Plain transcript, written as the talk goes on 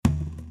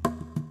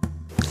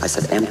I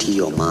said, empty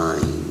your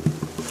mind.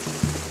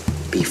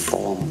 Be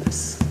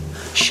formless,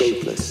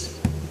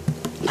 shapeless,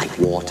 like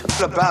water.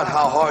 It's about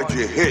how hard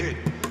you hit.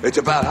 It's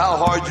about how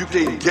hard you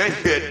can get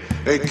hit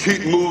and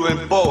keep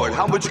moving forward.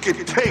 How much you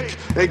can take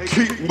and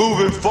keep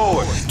moving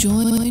forward.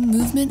 Join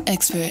movement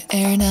expert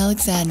Aaron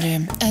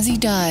Alexander as he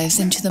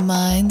dives into the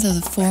minds of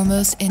the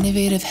foremost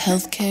innovative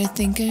healthcare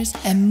thinkers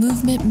and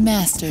movement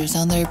masters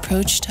on their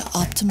approach to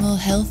optimal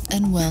health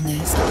and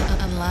wellness.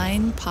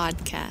 Align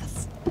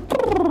Podcast.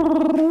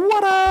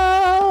 What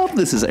up?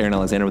 This is Aaron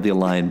Alexander with the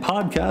Align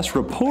Podcast,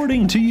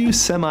 reporting to you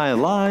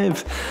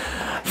semi-live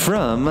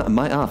from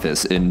my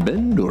office in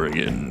Bend,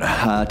 Oregon.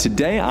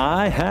 Today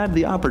I had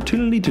the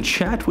opportunity to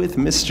chat with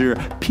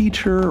Mr.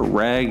 Peter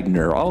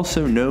Ragner,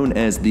 also known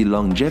as the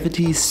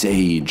Longevity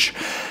Sage.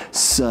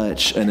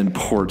 Such an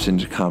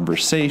important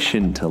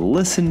conversation to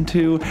listen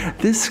to.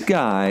 This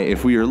guy,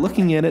 if we are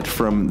looking at it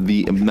from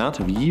the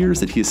amount of years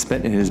that he has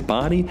spent in his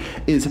body,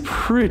 is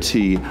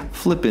pretty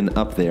flippin'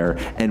 up there.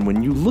 And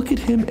when you look at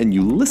him and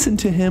you listen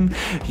to him,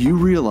 you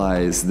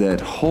realize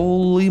that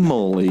holy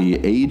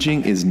moly,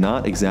 aging is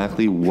not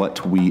exactly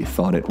what we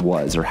thought it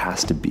was or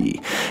has to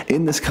be.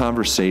 In this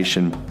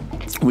conversation,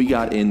 we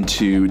got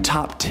into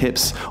top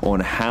tips on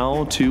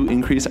how to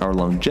increase our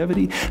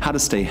longevity, how to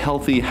stay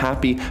healthy,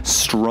 happy,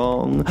 strong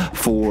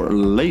for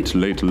late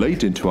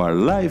into our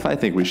life. I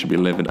think we should be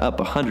living up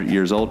 100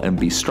 years old and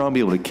be strong, be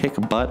able to kick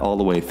butt all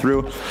the way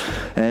through,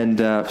 and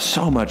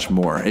so much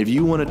more. If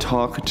you want to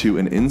talk to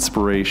an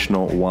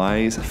inspirational,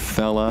 wise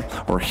fella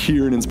or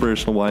hear an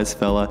inspirational, wise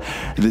fella,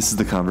 this is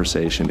the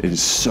conversation. It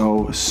is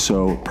so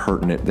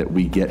pertinent that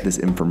we get this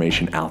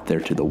information out there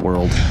to the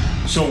world.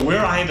 So we're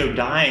either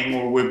dying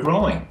or we're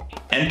growing.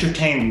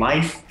 Entertain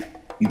life,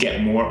 you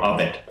get more of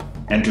it.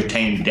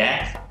 Entertain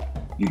death,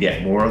 you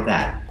get more of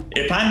that.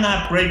 If I'm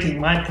not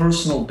breaking my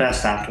personal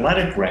best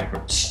athletic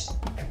records,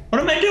 what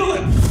am I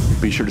doing?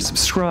 Be sure to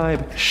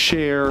subscribe,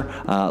 share,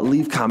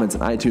 leave comments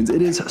in iTunes.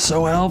 It is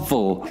so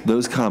helpful.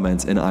 Those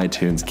comments in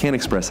iTunes can't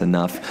express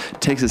enough.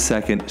 Takes a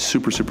second.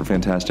 Super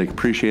fantastic.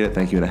 Appreciate it.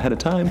 Thank you ahead of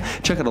time.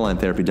 Check out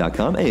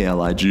aligntherapy.com,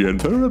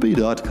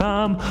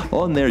 ALIGNtherapy.com.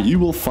 On there, you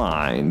will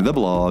find the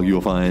blog. You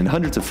will find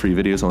hundreds of free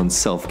videos on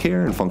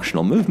self-care and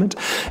functional movement.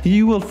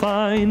 You will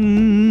find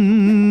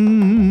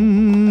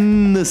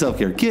the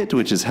self-care kit,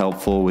 which is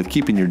helpful with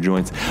keeping your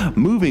joints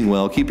moving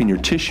well, keeping your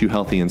tissue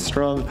healthy and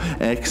strong,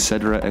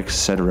 etc.,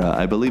 etc.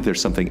 I believe there's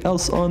something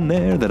else on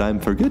there that I'm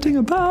forgetting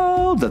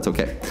about. That's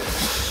okay.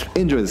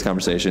 Enjoy this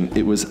conversation.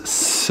 It was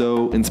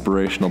so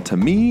inspirational to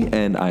me,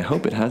 and I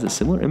hope it has a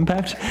similar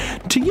impact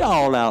to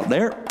y'all out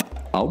there.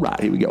 All right,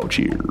 here we go.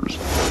 Cheers.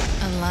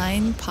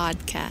 Align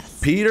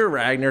Podcast. Peter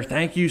Ragner,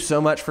 thank you so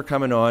much for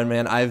coming on,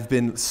 man. I've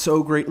been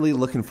so greatly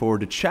looking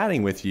forward to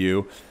chatting with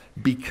you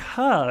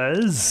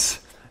because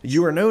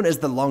you are known as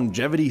the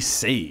Longevity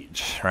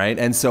Sage, right?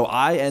 And so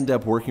I end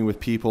up working with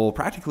people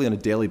practically on a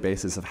daily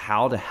basis of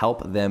how to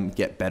help them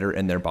get better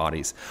in their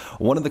bodies.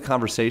 One of the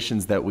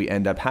conversations that we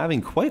end up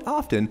having quite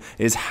often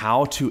is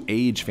how to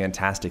age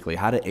fantastically,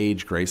 how to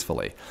age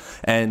gracefully.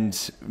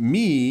 And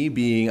me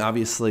being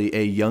obviously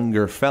a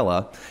younger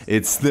fella,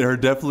 there are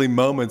definitely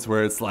moments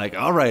where it's like,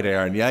 all right,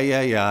 Aaron,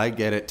 yeah, I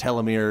get it,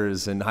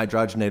 telomeres and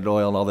hydrogenated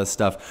oil and all this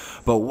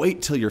stuff, but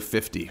wait till you're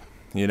 50.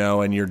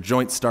 And your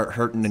joints start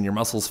hurting and your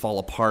muscles fall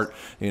apart,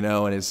 and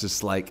it's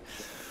just like,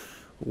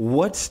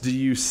 what do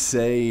you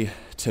say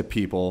to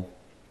people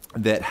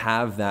that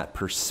have that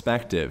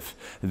perspective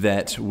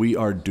that we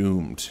are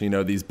doomed?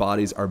 These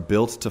bodies are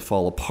built to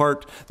fall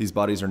apart. These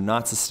bodies are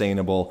not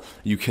sustainable.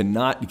 You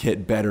cannot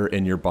get better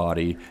in your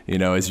body,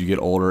 as you get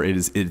older.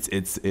 It's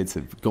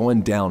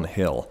going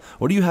downhill.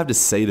 What do you have to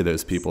say to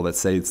those people that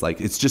say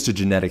it's just a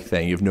genetic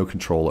thing, you have no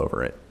control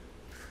over it?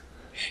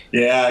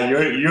 Yeah,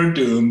 you're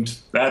doomed.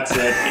 That's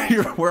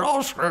it. We're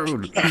all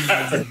screwed.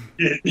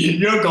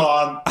 You're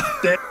gone.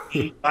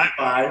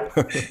 Bye-bye.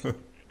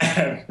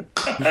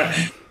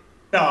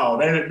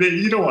 No,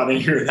 you don't want to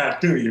hear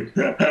that, do you?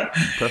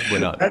 Probably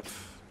not.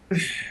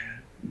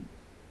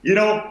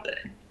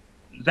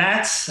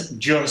 That's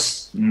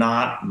just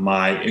not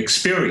my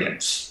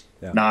experience.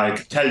 Yeah. Now, I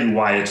can tell you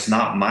why it's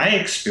not my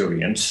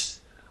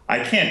experience. I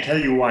can't tell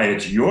you why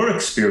it's your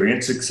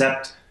experience,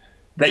 except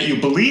that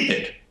you believe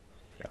it.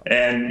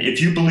 And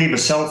if you believe a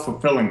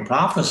self-fulfilling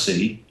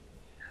prophecy,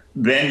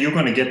 then you're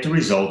going to get the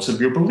results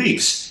of your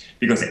beliefs.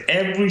 Because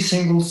every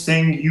single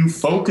thing you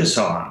focus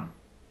on,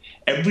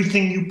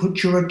 everything you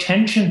put your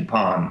attention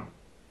upon,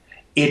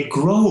 it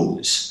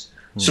grows.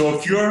 So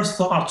if your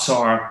thoughts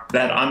are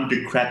that I'm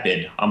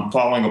decrepit, I'm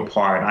falling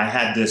apart, I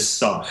had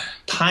this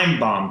time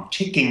bomb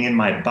ticking in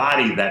my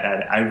body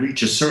that I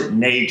reach a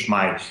certain age,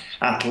 my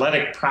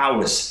athletic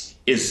prowess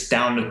is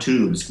down the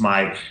tubes,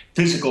 my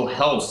physical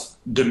health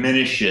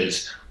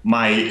diminishes,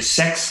 my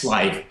sex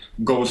life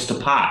goes to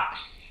pot.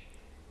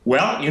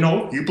 Well,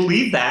 if you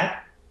believe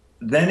that,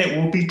 then it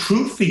will be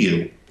true for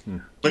you.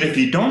 But if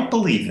you don't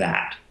believe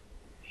that,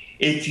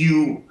 if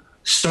you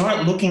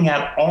start looking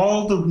at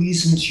all the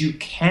reasons you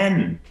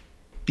can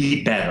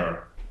be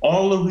better,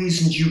 all the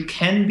reasons you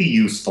can be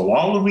useful,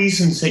 all the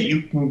reasons that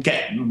you can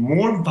get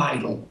more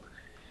vital,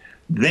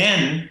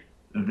 then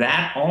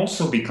that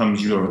also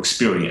becomes your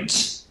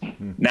experience.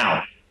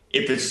 Now,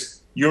 if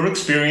it's your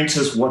experience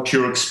is what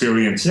your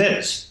experience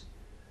is,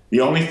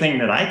 the only thing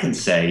that I can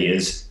say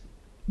is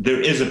there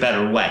is a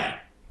better way.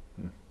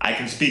 I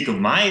can speak of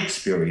my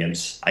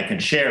experience, I can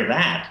share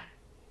that,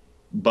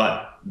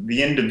 but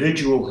the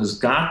individual has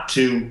got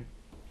to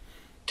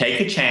take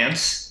a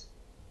chance,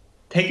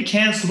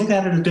 look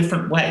at it a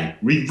different way,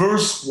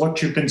 reverse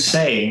what you've been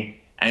saying,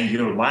 and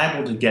you're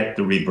liable to get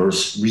the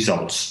reverse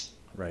results.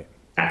 Right.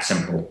 That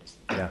simple.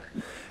 Yeah.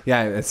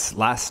 Yeah, it's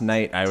last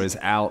night I was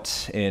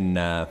out in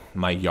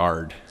my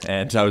yard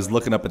and I was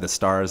looking up at the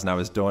stars and I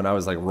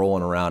was like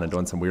rolling around and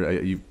doing some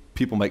weird,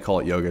 people might call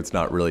it yoga. It's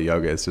not really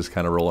yoga. It's just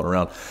kind of rolling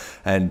around.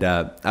 And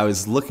I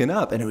was looking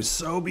up and it was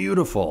so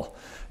beautiful,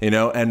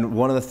 and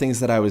one of the things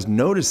that I was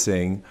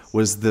noticing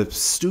was the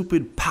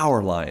stupid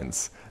power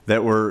lines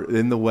that were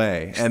in the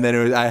way. And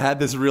then I had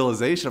this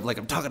realization of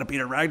I'm talking to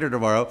Peter Wagner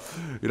tomorrow.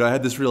 I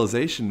had this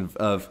realization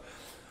of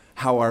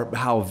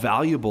how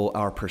valuable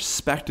our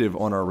perspective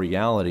on our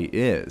reality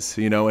is,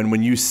 and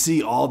when you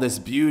see all this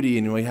beauty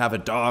and we have a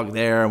dog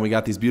there and we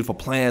got these beautiful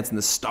plants and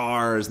the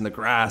stars and the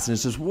grass and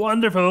it's just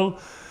wonderful.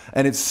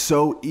 And it's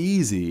so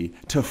easy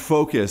to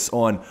focus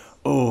on,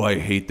 oh, I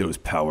hate those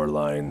power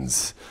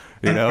lines.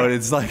 And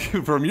it's like,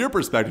 from your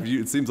perspective,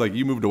 it seems like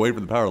you moved away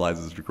from the power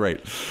lines. It's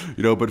great.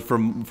 But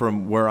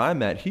from where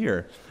I'm at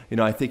here,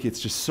 I think it's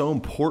just so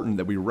important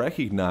that we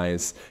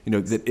recognize,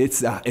 that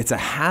it's a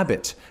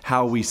habit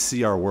how we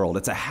see our world.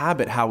 It's a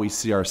habit how we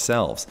see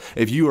ourselves.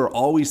 If you are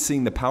always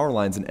seeing the power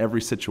lines in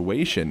every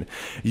situation,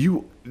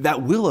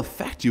 that will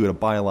affect you at a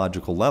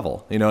biological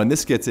level. And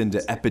this gets into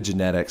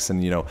epigenetics,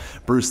 and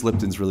Bruce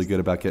Lipton's really good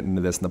about getting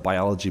into this and the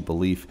biology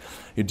belief.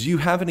 Do you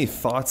have any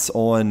thoughts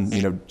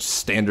on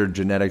standard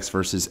genetics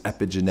versus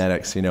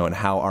epigenetics, and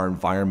how our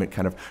environment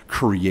kind of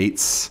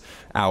creates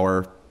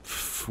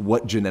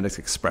what genetics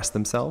express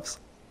themselves?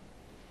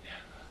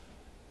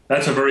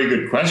 That's a very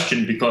good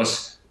question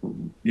because,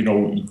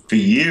 for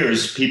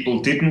years,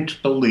 people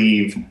didn't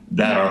believe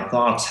that our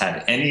thoughts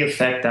had any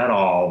effect at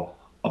all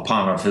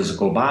upon our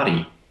physical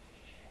body.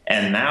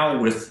 And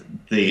now with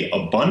the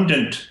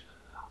abundant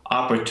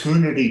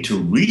opportunity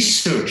to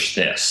research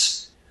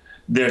this,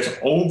 there's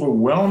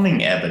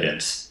overwhelming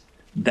evidence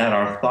that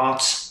our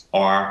thoughts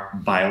are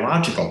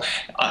biological.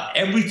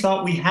 Every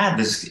thought we have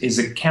is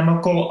a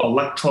chemical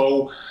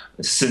electro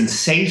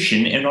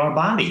sensation in our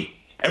body.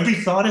 Every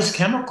thought is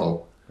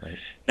chemical. Right.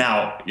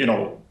 Now,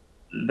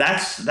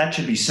 that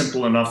should be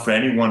simple enough for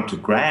anyone to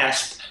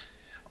grasp.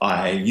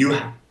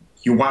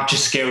 You watch a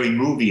scary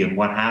movie and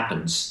what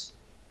happens?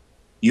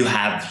 You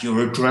have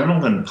your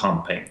adrenaline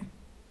pumping.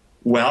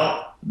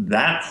 Well,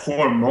 that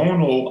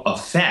hormonal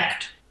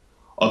effect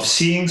of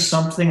seeing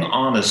something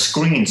on a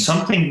screen,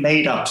 something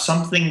made up,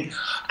 something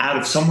out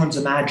of someone's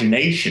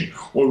imagination,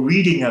 or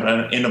reading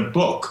it in a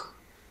book,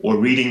 or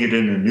reading it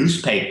in a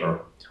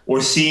newspaper,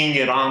 or seeing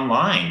it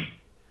online,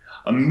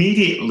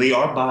 immediately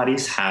our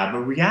bodies have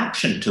a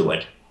reaction to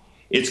it.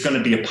 It's going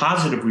to be a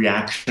positive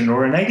reaction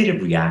or a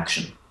negative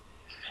reaction.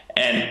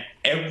 And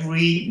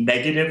every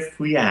negative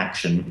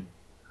reaction,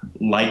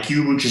 like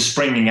you were just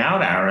bringing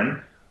out,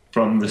 Aaron,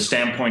 from the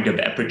standpoint of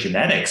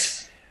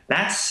epigenetics,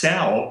 that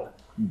cell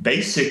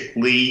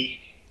basically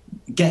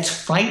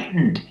gets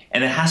frightened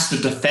and it has to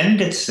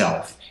defend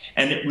itself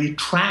and it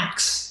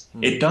retracts.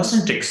 It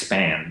doesn't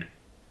expand.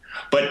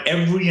 But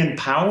every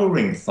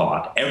empowering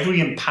thought, every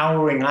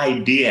empowering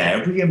idea,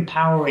 every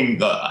empowering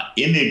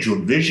image or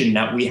vision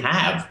that we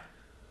have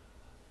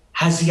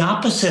has the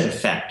opposite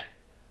effect.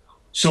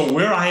 So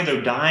we're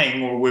either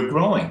dying or we're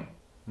growing.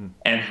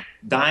 And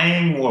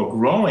dying or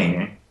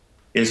growing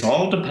is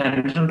all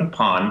dependent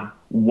upon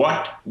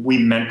what we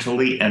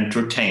mentally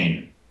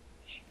entertain.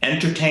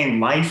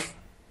 Entertain life,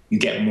 you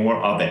get more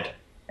of it.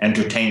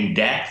 Entertain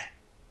death,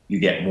 you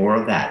get more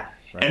of that.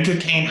 Right.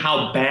 Entertain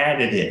how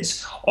bad it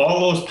is.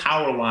 All those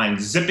power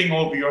lines zipping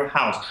over your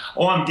house.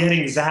 Oh, I'm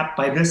getting zapped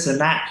by this and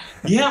that.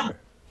 Yeah,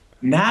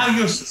 now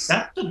you're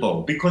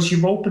susceptible because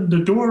you've opened the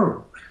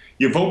door.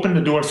 You've opened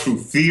the door through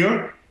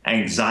fear,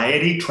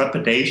 anxiety,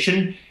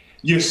 trepidation.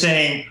 You're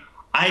saying,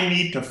 I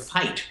need to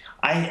fight.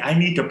 I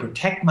need to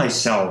protect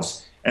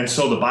myself. And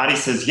so the body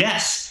says,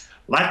 yes,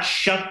 let's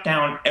shut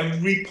down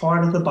every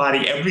part of the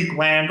body, every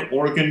gland,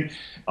 organ,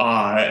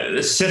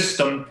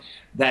 system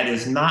that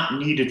is not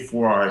needed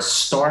for our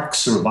stark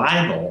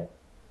survival.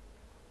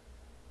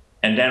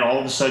 And then all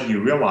of a sudden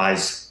you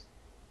realize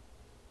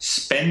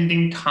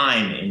spending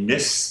time in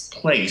this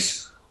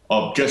place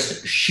of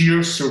just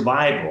sheer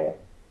survival,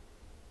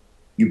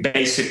 you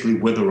basically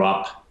wither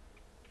up,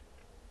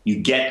 you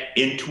get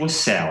into a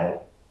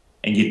cell,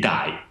 and you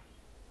die.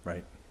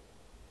 Right.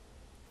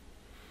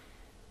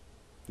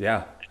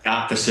 Yeah. The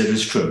opposite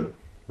is true.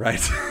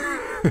 Right.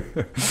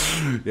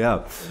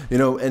 Yeah.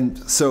 And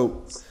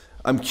so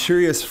I'm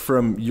curious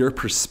from your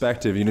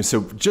perspective,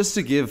 so just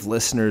to give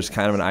listeners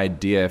kind of an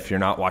idea, if you're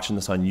not watching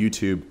this on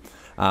YouTube,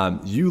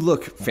 you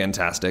look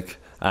fantastic.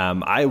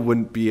 I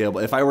wouldn't be able,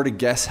 if I were to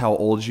guess how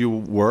old you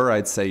were,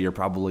 I'd say you're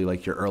probably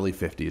like your early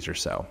 50s or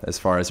so, as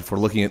far as if we're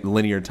looking at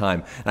linear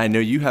time. And I know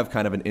you have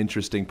kind of an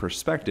interesting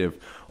perspective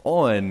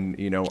on,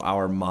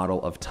 our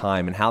model of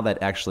time and how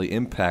that actually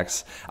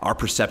impacts our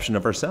perception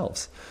of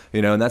ourselves,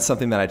 and that's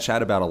something that I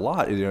chat about a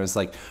lot. It's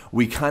like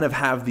we kind of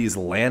have these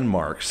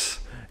landmarks.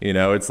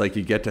 It's like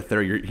you get to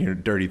 30, you're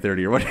dirty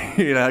 30 or what,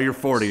 you're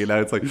 40,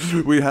 it's like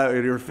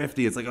you're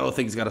 50. It's like, oh,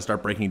 things got to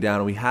start breaking down.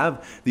 And we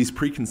have these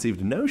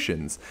preconceived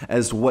notions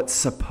as what's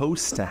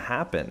supposed to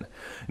happen.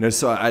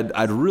 So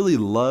I'd really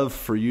love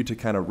for you to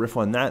kind of riff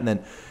on that and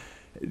then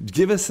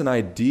give us an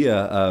idea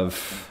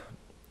of,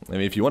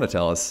 if you want to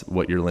tell us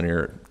what your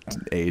linear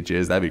age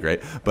is, that'd be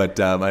great. But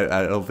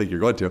I don't think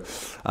you're going to.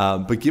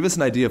 But give us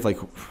an idea of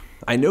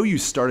I know you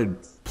started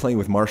playing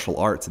with martial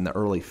arts in the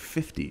early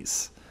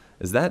 50s.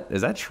 Is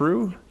that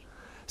true?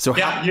 So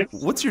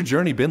what's your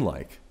journey been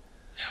like?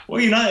 Well,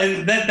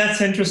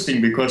 that's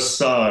interesting because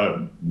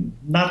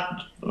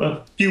not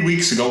a few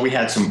weeks ago we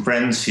had some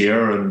friends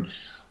here and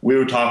we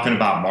were talking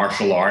about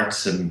martial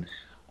arts and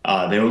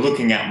they were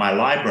looking at my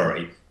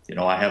library.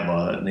 I have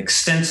an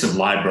extensive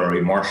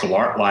library, martial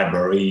art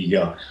library,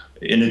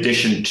 in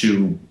addition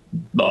to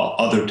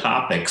other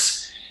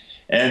topics.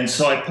 And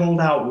so I pulled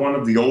out one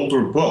of the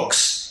older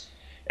books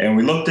and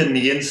we looked in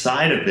the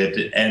inside of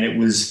it and it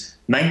was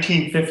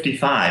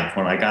 1955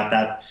 when I got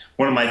that,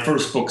 one of my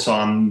first books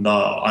on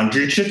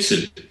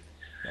jiu-jitsu.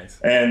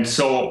 Nice. And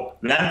so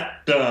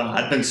that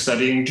I've been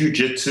studying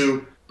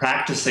jiu-jitsu,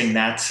 practicing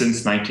that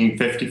since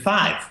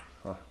 1955.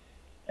 Huh.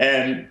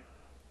 And,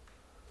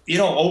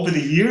 over the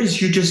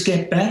years, you just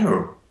get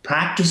better.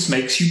 Practice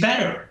makes you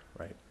better.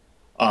 Right.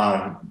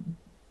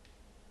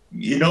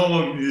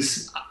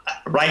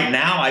 Right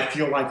now, I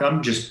feel like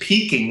I'm just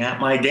peaking at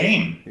my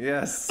game.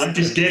 Yes. I'm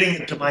just getting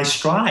into my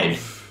stride.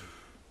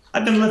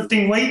 I've been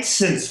lifting weights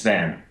since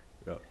then.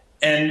 Yeah.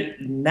 And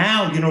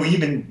now,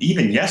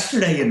 even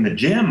yesterday in the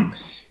gym,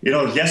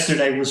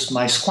 yesterday was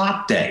my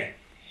squat day.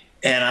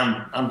 And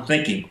I'm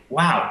thinking,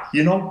 wow,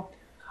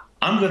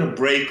 I'm going to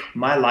break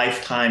my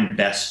lifetime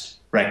best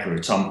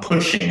records. I'm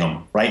pushing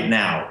them right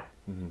now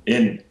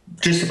in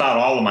just about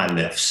all of my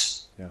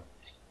lifts. Yeah.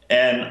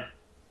 And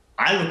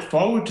I look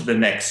forward to the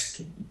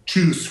next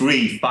 2,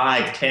 3,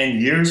 5,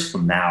 10 years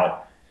from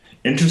now.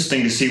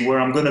 Interesting to see where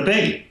I'm going to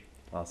be.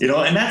 Awesome.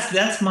 And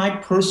that's my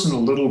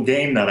personal little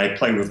game that I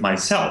play with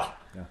myself.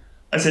 Yeah.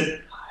 I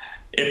said,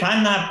 if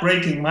I'm not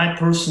breaking my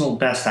personal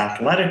best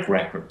athletic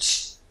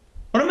records,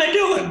 what am I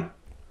doing?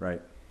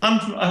 Right.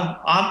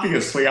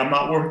 Obviously I'm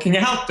not working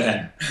out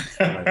then.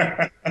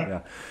 Right.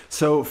 Yeah.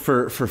 So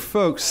for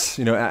folks,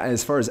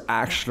 as far as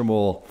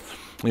actionable,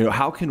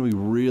 how can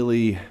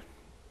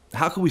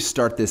we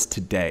start this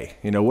today?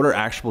 What are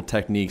actionable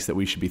techniques that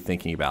we should be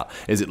thinking about?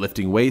 Is it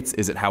lifting weights?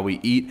 Is it how we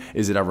eat?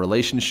 Is it our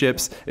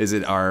relationships? Is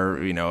it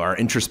our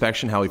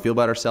introspection, how we feel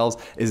about ourselves?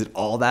 Is it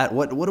all that?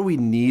 What do we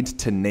need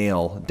to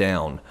nail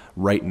down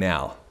right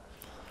now?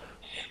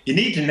 You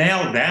need to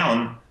nail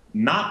down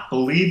not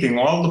believing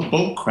all the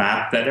bull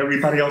crap that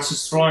everybody else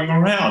is throwing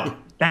around.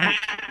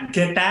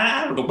 Get that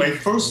out of the way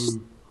first.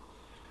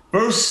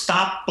 First,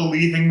 stop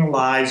believing the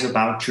lies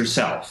about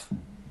yourself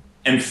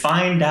and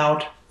find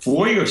out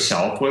for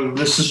yourself whether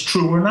this is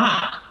true or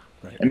not.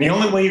 Right. And the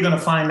only way you're going to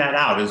find that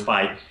out is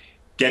by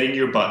getting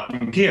your butt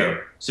in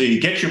gear. So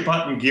you get your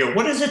butt in gear.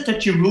 What is it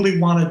that you really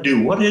want to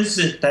do? What is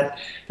it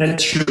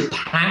that's your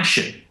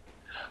passion?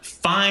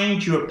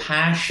 Find your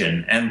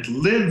passion and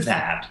live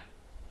that.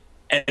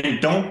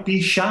 And don't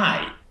be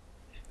shy.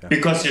 Yeah.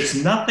 Because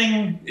there's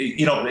nothing,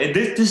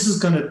 this is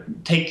going to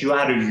take you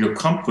out of your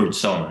comfort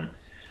zone.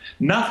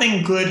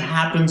 Nothing good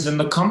happens in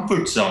the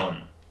comfort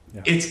zone.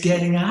 Yeah. It's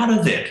getting out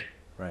of it.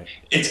 Right.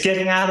 It's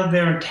getting out of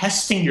there and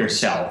testing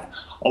yourself,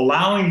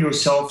 allowing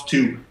yourself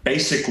to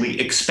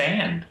basically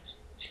expand.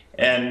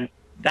 And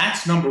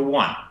that's number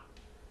one.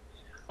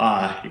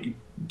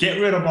 Get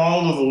rid of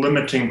all of the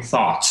limiting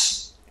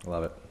thoughts.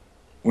 Love it.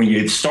 When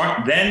you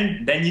start,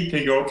 then you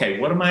figure, okay,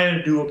 what am I going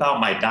to do about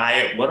my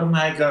diet? What am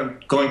I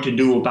going to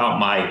do about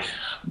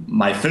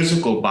my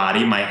physical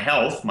body, my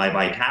health, my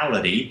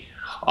vitality?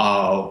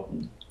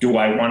 Do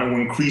I want to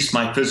increase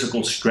my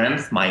physical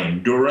strength, my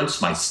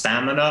endurance, my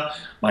stamina,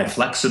 my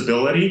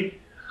flexibility?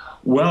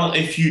 Well,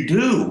 if you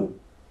do,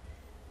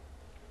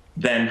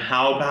 then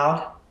how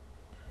about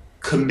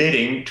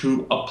committing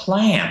to a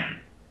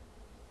plan?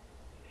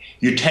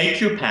 You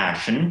take your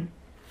passion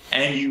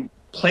and you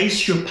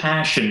place your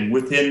passion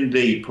within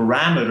the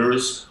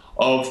parameters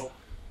of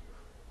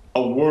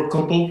a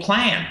workable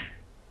plan.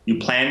 You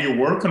plan your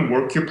work and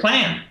work your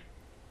plan.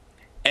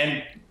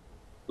 And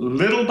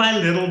little by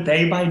little,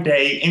 day by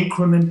day,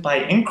 increment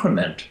by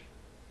increment,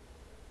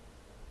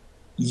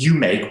 you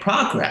make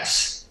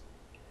progress.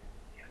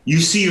 You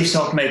see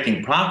yourself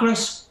making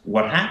progress,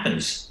 what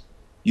happens?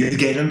 You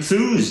get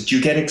enthused, you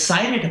get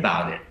excited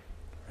about it.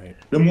 Right.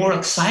 The more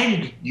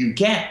excited you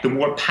get, the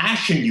more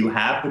passion you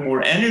have, the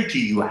more energy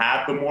you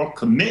have, the more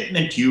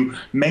commitment you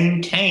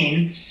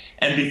maintain.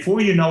 And before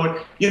you know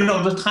it,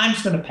 the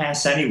time's going to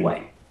pass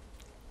anyway.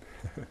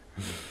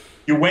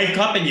 you wake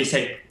up and you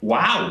say,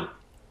 wow,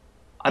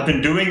 I've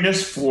been doing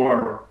this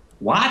for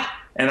what?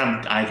 And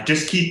I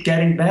just keep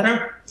getting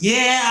better?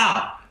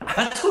 Yeah,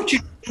 that's what you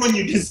do when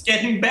you're just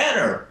getting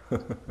better.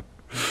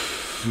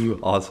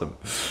 Awesome.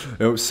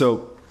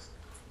 So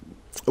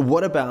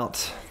what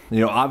about,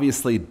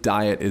 obviously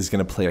diet is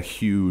going to play a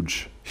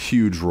huge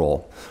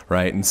role,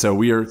 right? And so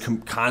we are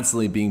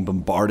constantly being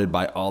bombarded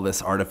by all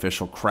this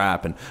artificial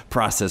crap and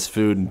processed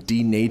food and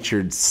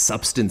denatured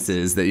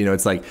substances that,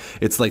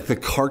 it's like the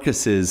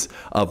carcasses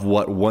of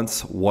what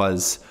once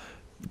was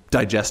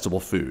digestible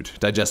food,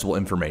 digestible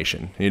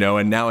information,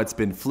 and now it's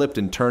been flipped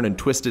and turned and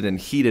twisted and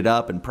heated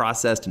up and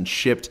processed and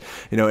shipped,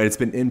 and it's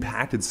been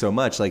impacted so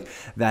much. Like,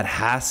 that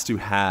has to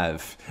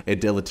have a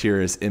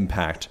deleterious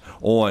impact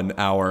on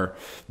our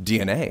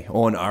DNA,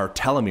 on our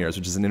telomeres,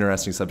 which is an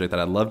interesting subject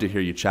that I'd love to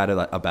hear you chat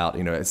about.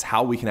 It's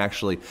how we can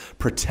actually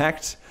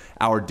protect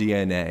our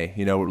DNA,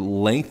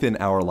 lengthen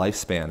our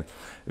lifespan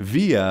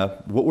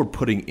via what we're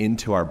putting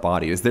into our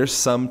body. Is there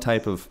some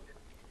type of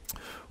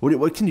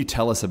what can you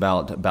tell us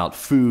about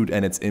food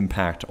and its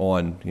impact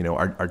on,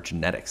 our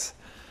genetics?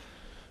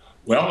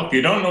 Well, if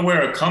you don't know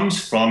where it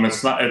comes from,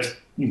 it's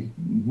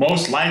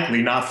most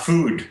likely not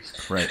food.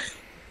 Right.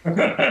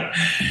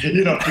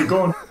 If you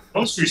go in a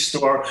grocery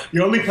store,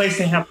 the only place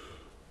they have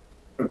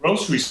a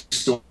grocery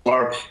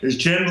store is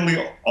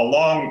generally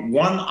along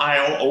one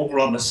aisle over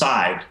on the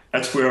side.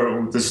 That's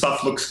where the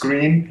stuff looks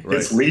green. Right.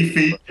 It's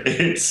leafy.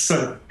 It's,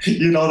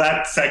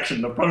 that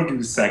section, the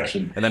produce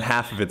section. And then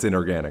half of it's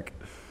inorganic.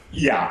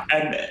 Yeah,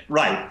 and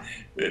right.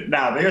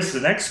 Now, there's the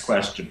next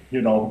question,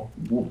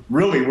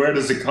 really, where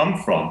does it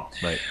come from?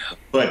 Right.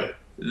 But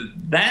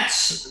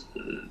that's,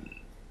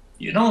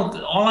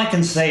 all I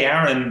can say,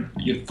 Aaron,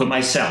 for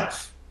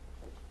myself,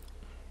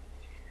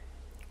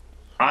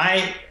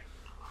 I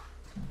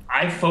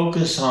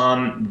focus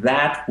on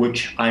that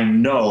which I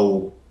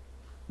know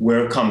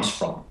where it comes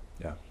from.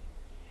 Yeah.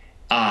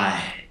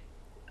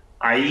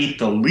 I eat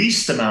the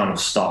least amount of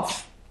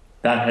stuff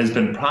that has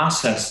been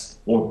processed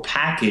or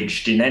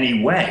packaged in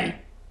any way.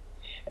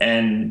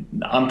 And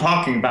I'm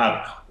talking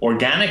about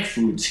organic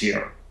foods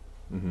here.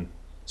 Mm-hmm.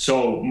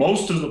 So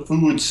most of the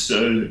foods,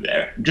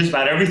 just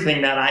about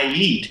everything that I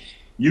eat,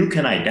 you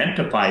can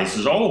identify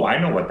as, oh, I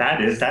know what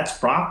that is. That's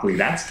broccoli,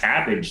 that's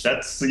cabbage,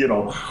 that's,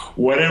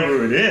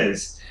 whatever it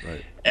is.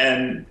 Right.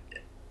 And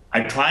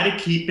I try to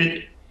keep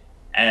it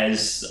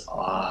as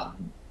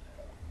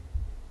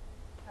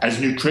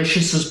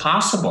nutritious as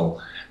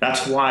possible.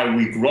 That's why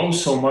we grow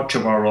so much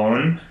of our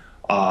own.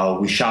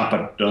 We shop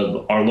at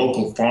our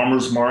local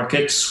farmers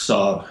markets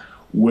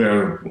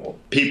where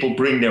people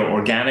bring their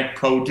organic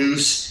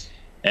produce,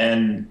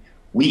 and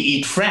we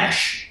eat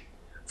fresh,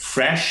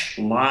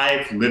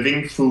 live,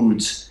 living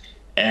foods.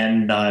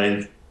 And,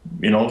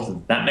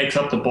 that makes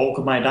up the bulk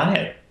of my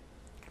diet.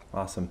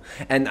 Awesome.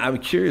 And I'm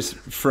curious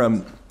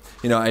from,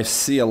 I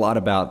see a lot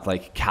about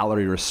like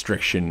calorie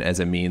restriction as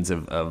a means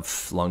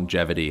of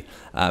longevity.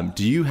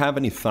 Do you have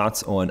any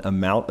thoughts on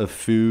amount of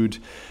food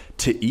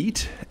to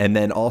eat, and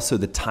then also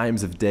the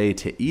times of day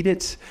to eat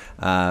it,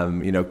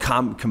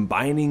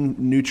 combining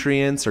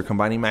nutrients or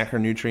combining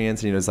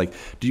macronutrients? It's like,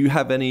 do you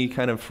have any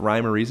kind of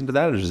rhyme or reason to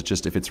that? Or is it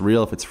just, if it's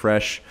real, if it's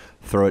fresh,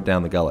 throw it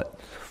down the gullet?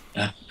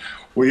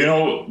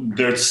 Well,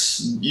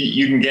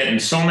 you can get in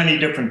so many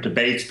different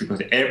debates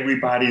because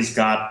everybody's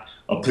got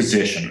a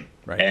position.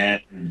 Right.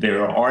 And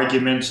there are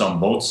arguments on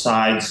both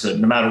sides,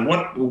 no matter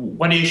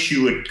what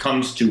issue it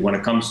comes to when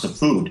it comes to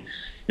food.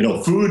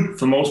 Food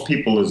for most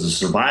people is a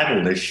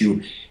survival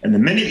issue. And the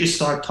minute you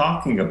start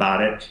talking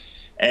about it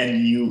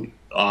and you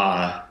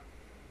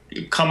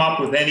come up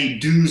with any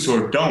do's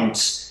or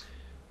don'ts,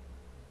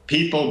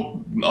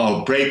 people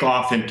break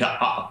off into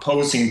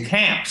opposing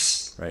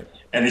camps. Right.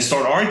 And they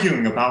start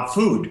arguing about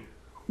food,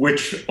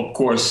 which, of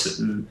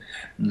course,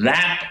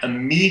 that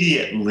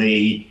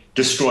immediately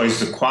destroys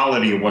the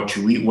quality of what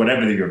you eat,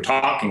 whatever you're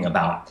talking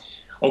about.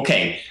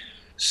 Okay,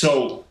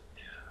 so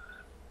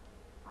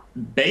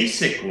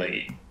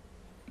basically,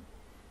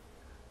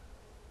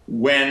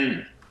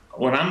 when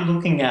I'm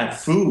looking at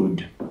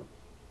food,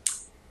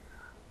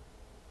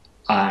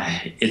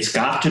 it's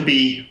got to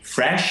be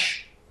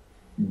fresh,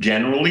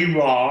 generally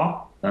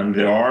raw. And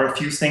there are a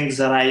few things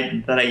that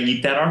I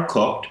eat that are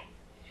cooked,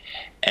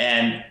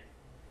 and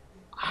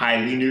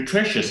highly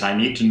nutritious. I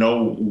need to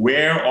know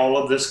where all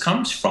of this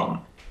comes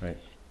from. Right.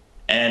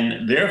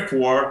 And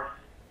therefore,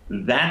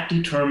 that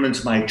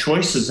determines my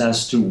choices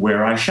as to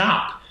where I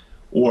shop,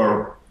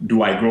 or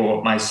do I grow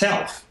it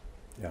myself?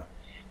 Yeah.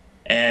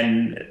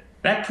 And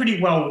that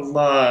pretty well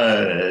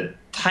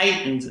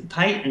tightens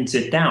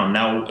it down.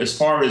 Now, as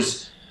far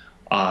as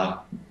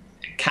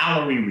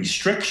calorie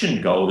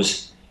restriction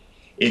goes,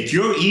 if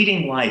you're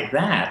eating like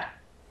that,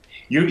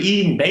 you're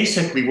eating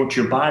basically what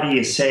your body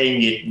is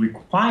saying it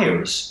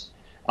requires.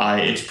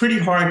 It's pretty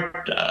hard.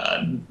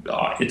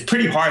 It's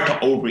pretty hard to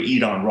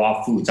overeat on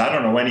raw foods. I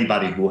don't know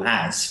anybody who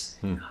has,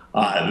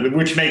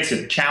 which makes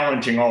it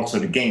challenging also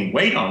to gain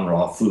weight on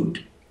raw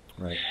food.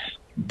 Right.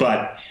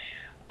 But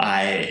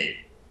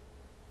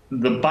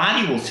the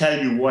body will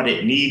tell you what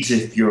it needs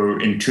if you're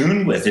in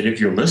tune with it, if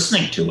you're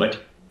listening to it.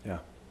 Yeah.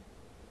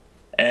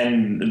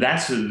 And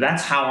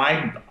that's how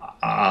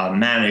I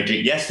manage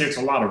it. Yes, there's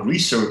a lot of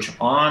research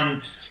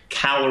on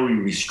calorie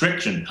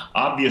restriction.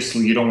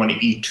 Obviously, you don't want to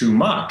eat too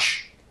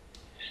much.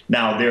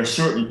 Now, there are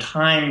certain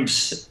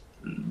times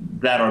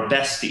that are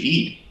best to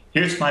eat.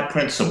 Here's my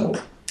principle.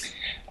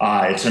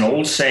 It's an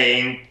old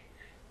saying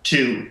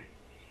to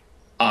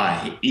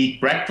eat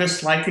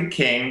breakfast like a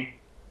king,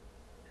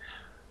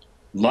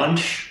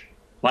 lunch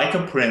like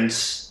a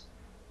prince,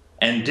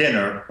 and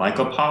dinner like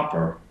a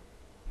pauper.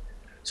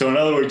 So in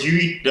other words,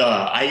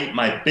 I eat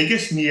my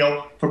biggest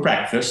meal for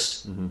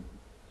breakfast.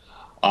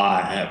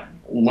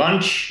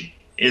 Lunch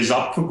is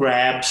up for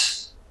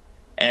grabs,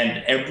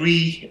 and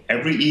every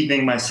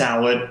evening my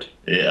salad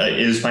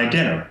is my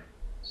dinner.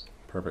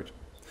 Perfect.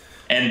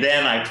 And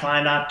then I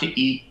try not to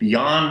eat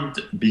beyond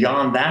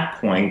that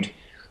point,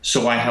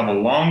 so I have a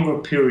longer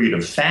period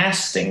of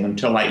fasting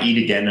until I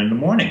eat again in the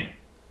morning.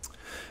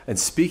 And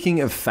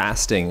speaking of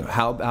fasting,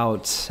 how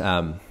about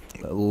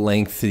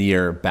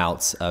lengthier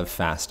bouts of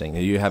fasting? Do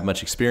you have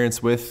much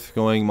experience with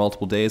going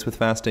multiple days with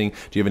fasting?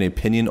 Do you have any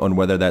opinion on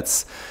whether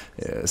that's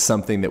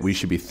something that we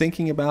should be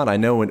thinking about? I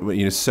know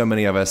when so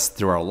many of us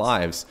through our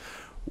lives,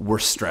 we're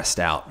stressed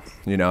out,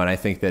 and I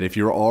think that if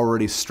you're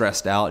already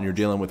stressed out and you're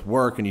dealing with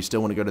work and you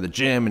still want to go to the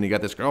gym and you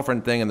got this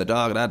girlfriend thing and the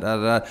dog,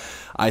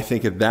 I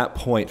think at that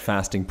point,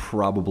 fasting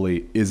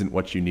probably isn't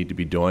what you need to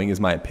be doing, is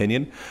my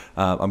opinion.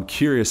 I'm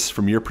curious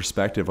from your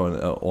perspective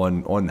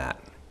on that.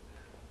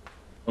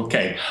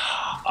 Okay.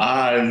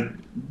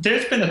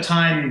 There's been a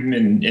time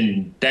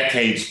in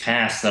decades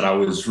past that I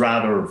was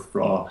rather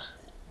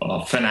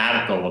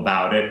fanatical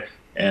about it,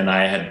 and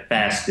I had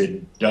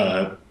fasted,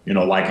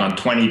 like on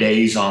 20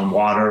 days on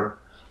water,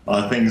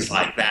 things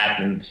like that.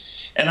 And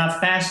I've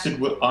fasted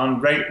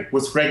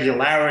with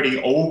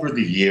regularity over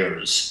the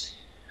years.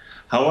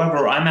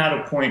 However, I'm at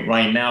a point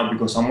right now,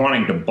 because I'm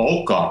wanting to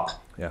bulk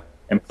up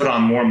and put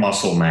on more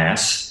muscle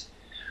mass,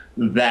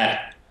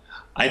 that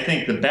I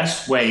think the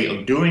best way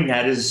of doing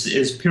that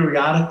is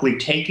periodically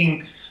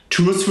taking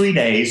 2 or 3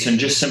 days and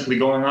just simply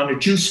going on a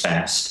juice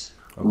fast,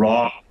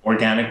 raw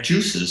organic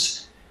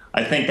juices.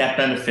 I think that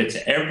benefits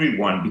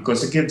everyone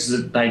because it gives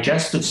the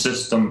digestive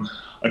system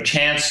a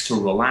chance to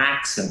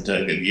relax and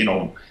to,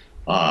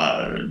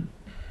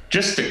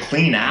 just to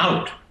clean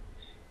out.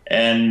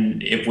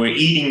 And if we're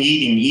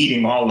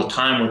eating all the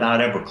time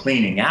without ever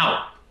cleaning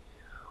out,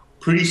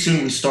 pretty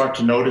soon we start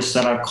to notice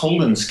that our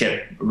colons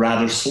get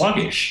rather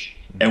sluggish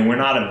and we're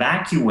not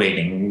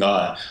evacuating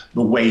the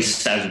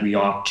waste as we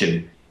ought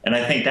to. And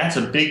I think that's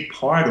a big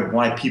part of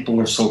why people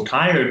are so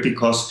tired,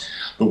 because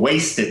the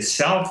waste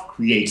itself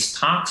creates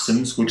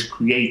toxins, which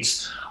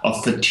creates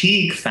a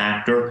fatigue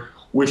factor,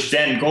 which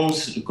then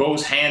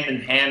goes hand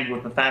in hand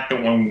with the fact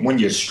that when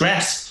you're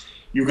stressed,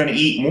 you're going to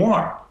eat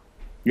more.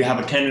 You have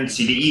a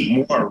tendency to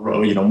eat more,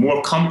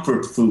 more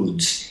comfort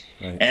foods.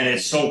 Right. And it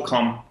so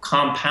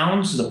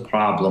compounds the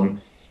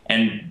problem,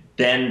 and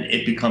then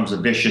it becomes a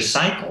vicious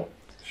cycle.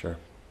 Sure.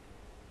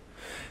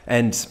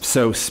 And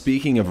so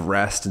speaking of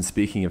rest and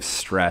speaking of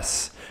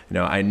stress,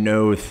 I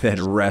know that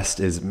rest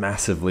is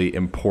massively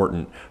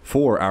important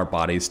for our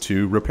bodies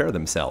to repair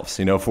themselves,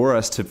 for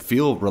us to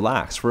feel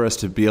relaxed, for us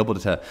to be able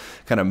to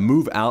kind of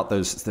move out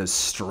those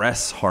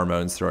stress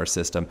hormones through our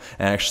system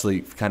and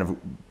actually kind of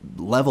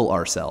level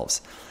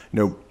ourselves.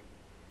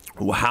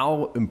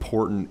 How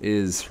important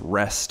is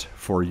rest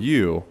for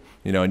you,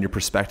 and your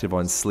perspective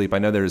on sleep? I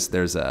know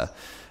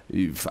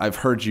I've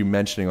heard you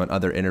mentioning on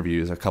other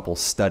interviews a couple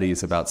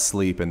studies about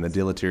sleep and the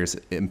deleterious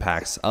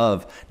impacts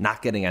of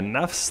not getting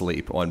enough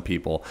sleep on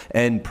people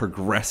and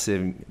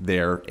progressing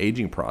their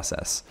aging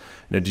process.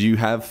 Do you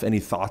have any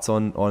thoughts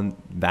on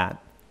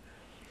that?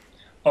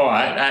 Oh,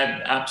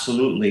 I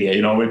absolutely.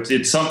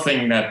 It's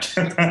something that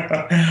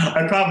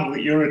I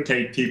probably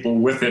irritate people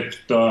with it,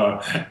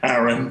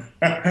 Aaron,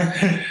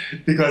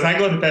 because I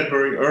go to bed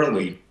very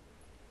early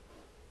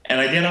and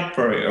I get up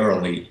very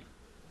early.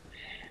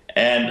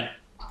 And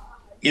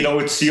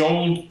it's the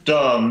old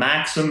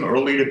maxim,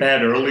 early to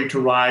bed, early to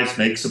rise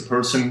makes a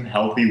person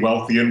healthy,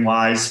 wealthy, and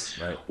wise.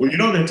 Right. Well,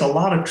 there's a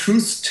lot of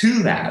truth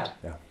to that.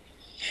 Yeah.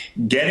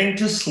 Getting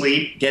to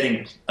sleep,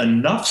 getting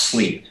enough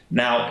sleep.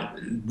 Now,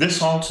 this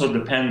also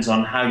depends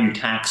on how you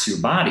tax your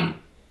body.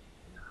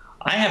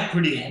 I have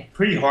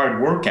pretty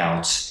hard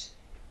workouts,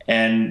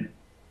 and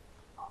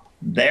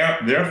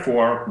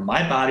therefore,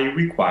 my body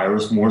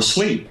requires more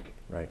sleep.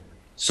 Right.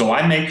 So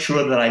I make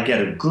sure that I get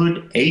a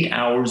good 8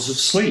 hours of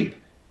sleep.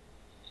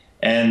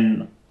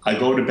 And I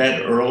go to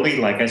bed early,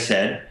 like I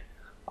said.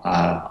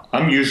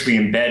 I'm usually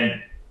in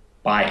bed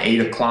by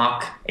 8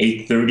 o'clock,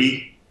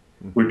 8:30,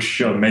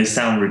 which may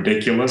sound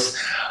ridiculous.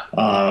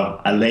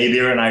 I lay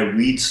there and I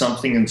read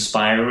something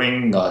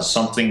inspiring,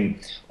 something,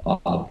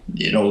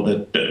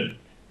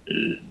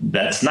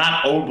 that's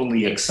not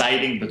overly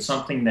exciting, but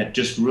something that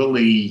just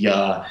really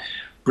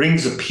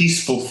brings a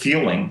peaceful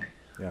feeling,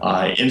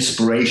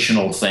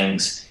 inspirational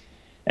things.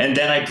 And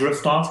then I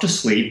drift off to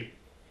sleep.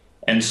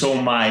 And so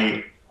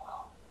my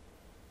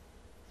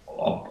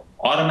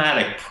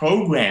automatic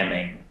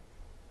programming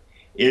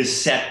is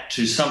set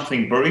to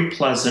something very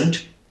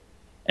pleasant,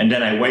 and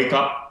then I wake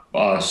up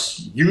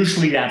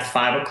usually at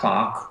 5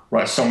 o'clock,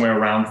 right, somewhere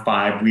around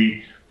 5.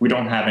 We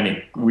don't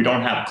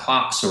have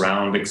clocks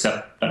around,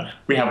 except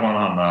we have one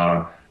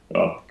on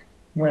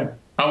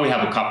we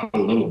have a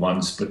couple of little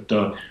ones,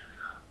 but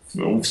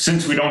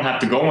since we don't have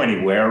to go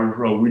anywhere,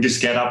 we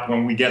just get up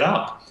when we get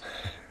up.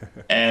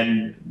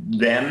 And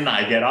then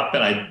I get up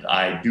and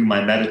I do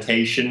my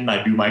meditation,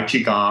 I do my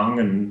Qigong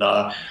and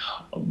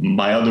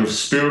my other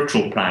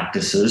spiritual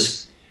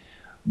practices.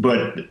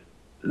 But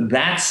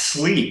that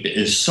sleep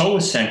is so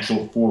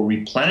essential for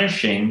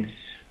replenishing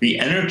the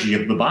energy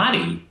of the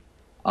body.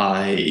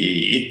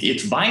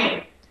 It's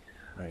vital.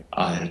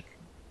 Right.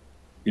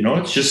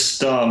 It's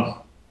just,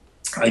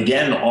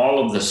 again, a lot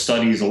of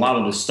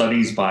the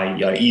studies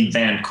by Eve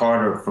Van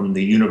Carter from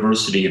the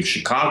University of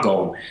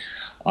Chicago,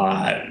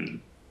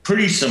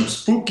 pretty some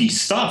spooky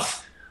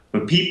stuff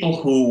for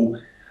people who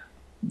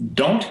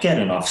don't get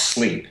enough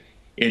sleep.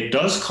 It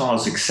does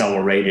cause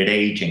accelerated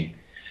aging.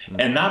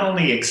 And not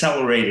only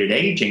accelerated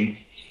aging,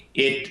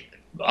 it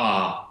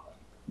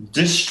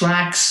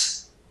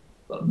distracts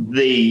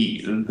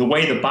the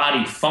way the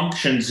body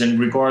functions in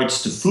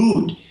regards to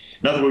food.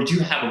 In other words, you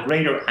have a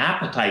greater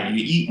appetite.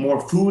 You eat more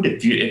food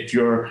if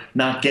you're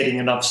not getting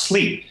enough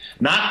sleep.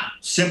 Not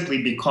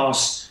simply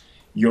because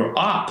you're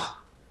up,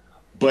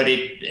 but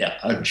it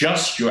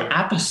adjusts your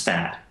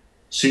appetite,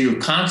 so you're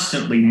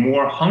constantly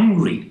more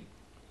hungry.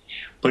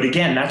 But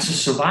again, that's a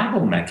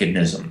survival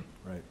mechanism.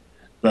 Right.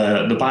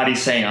 The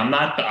body's saying,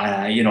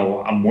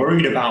 I'm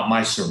worried about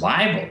my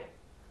survival.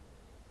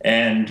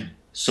 And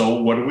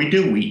so what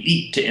do? We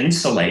eat to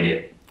insulate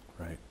it.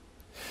 Right.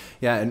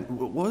 Yeah, and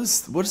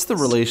what's the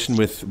relation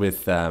with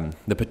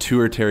the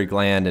pituitary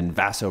gland and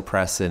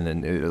vasopressin,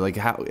 and like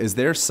how is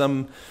there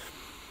some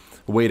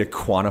way to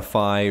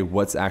quantify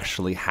what's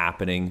actually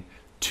happening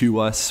to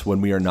us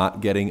when we are not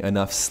getting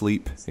enough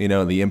sleep?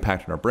 The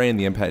impact on our brain,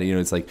 the impact,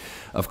 it's like,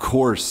 of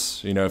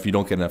course, if you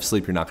don't get enough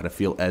sleep, you're not going to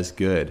feel as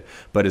good.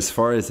 But as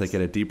far as like at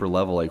a deeper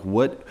level, like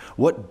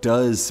what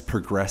does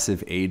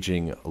progressive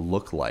aging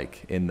look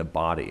like in the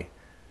body?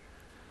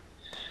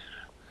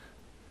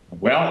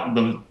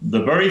 Well,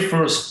 the very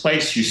first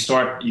place you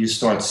start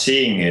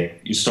seeing it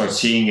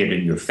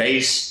in your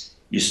face,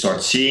 you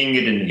start seeing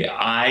it in the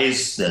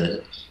eyes,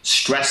 the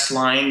stress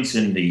lines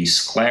in the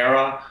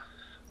sclera.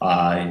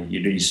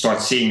 You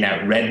start seeing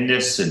that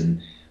redness,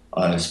 and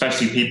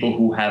especially people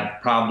who have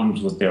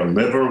problems with their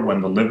liver. When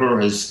the liver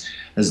has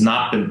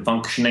not been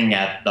functioning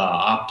at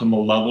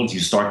optimal levels, you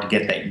start to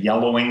get that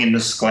yellowing in the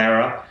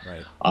sclera.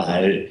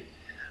 Right.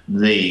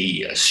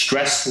 The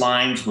stress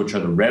lines, which are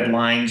the red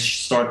lines,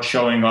 start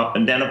showing up.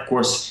 And then, of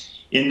course,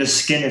 in the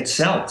skin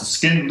itself, the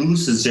skin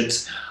loses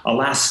its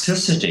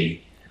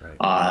elasticity.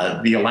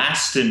 Right. The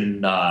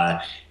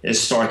elastin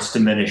starts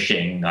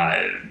diminishing.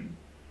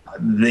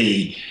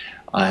 The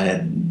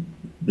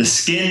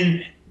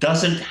skin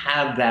doesn't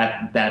have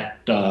that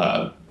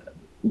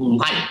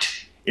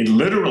light. It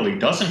literally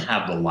doesn't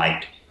have the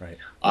light.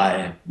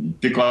 Right.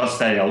 Because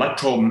the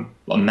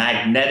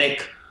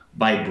electromagnetic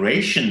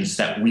vibrations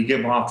that we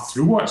give off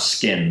through our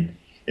skin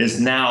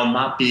is now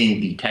not being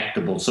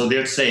detectable. So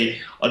there's a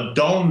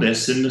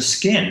dullness in the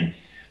skin.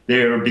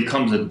 There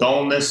becomes a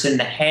dullness in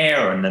the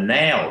hair and the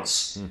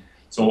nails.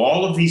 So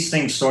all of these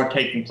things start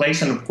taking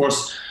place. And of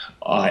course,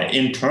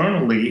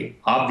 internally,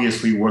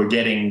 obviously, we're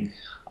getting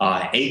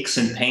aches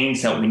and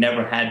pains that we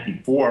never had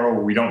before,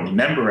 or we don't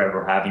remember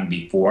ever having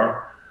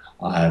before.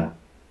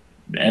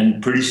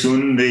 And pretty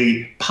soon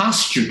the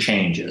posture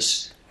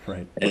changes.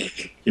 Right.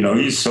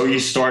 So you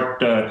start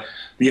the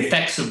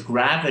effects of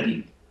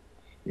gravity.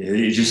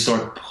 You just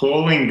start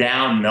pulling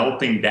down,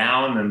 melting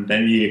down, and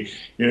then you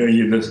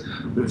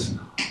this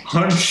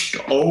hunched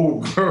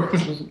over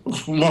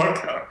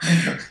look.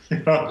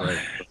 Right.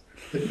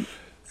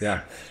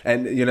 Yeah,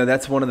 and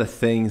that's one of the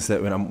things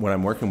that when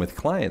I'm working with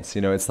clients,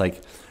 it's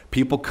like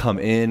people come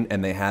in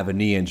and they have a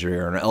knee injury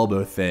or an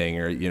elbow thing,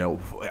 or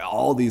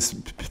all these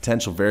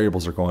potential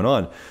variables are going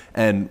on,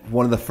 and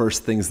one of the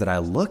first things that I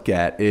look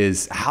at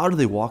is how do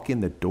they walk in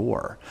the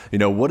door?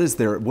 What is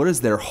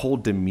their whole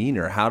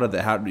demeanor? How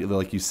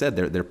like you said,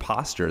 their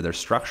posture, their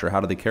structure, how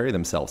do they carry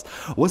themselves?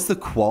 What's the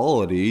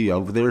quality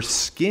of their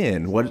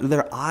skin? What do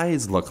their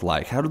eyes look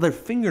like? How do their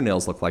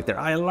fingernails look like? Their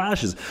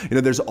eyelashes?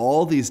 There's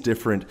all these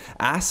different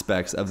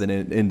aspects of an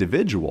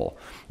individual.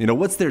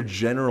 What's their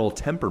general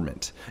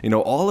temperament?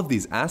 All of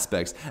these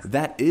aspects,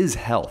 that is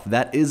health,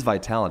 that is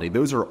vitality.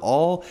 Those are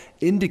all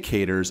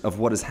indicators of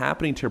what is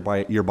happening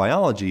to your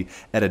biology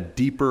at a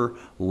deeper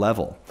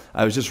level.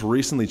 I was just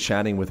recently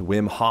chatting with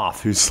Wim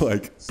Hof, who's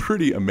like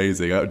pretty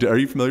amazing. Are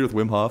you familiar with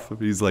Wim Hof?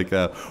 He's like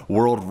a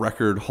world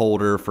record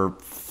holder for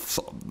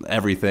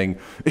everything.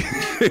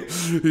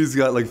 He's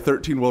got like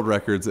 13 world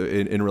records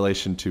in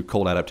relation to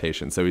cold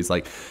adaptation. So he's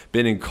like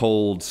been in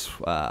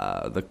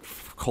the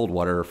cold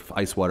water,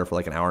 ice water for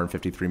like an hour and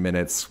 53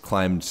 minutes,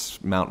 climbed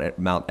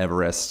Mount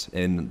Everest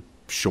in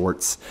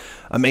shorts.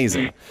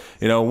 Amazing.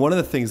 One of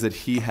the things that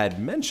he had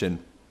mentioned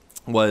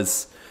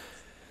was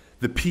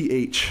the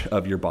pH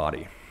of your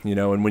body.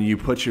 And when you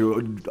put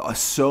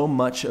so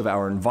much of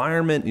our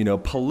environment,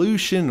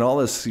 pollution and all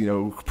this,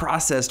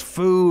 processed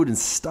food and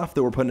stuff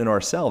that we're putting in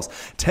ourselves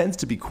tends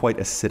to be quite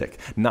acidic.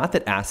 Not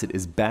that acid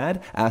is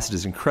bad. Acid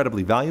is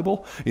incredibly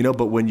valuable,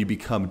 but when you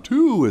become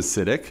too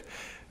acidic,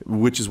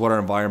 which is what our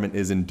environment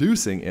is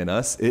inducing in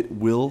us, it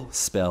will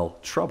spell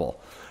trouble.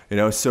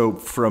 So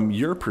from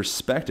your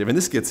perspective, and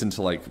this gets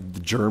into like the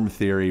germ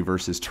theory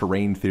versus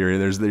terrain theory,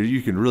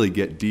 you can really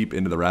get deep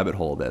into the rabbit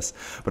hole of this.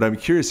 But I'm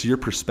curious your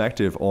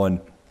perspective on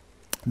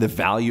the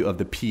value of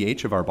the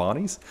pH of our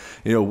bodies.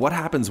 What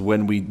happens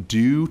when we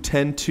do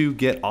tend to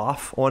get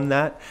off on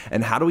that,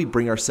 and how do we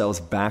bring ourselves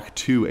back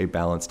to a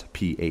balanced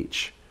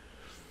pH?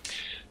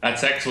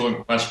 That's an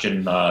excellent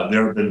question.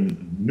 There have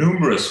been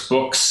numerous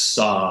books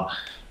out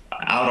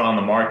on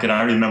the market.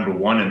 I remember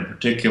one in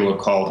particular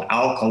called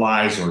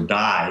Alkalize or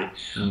Die.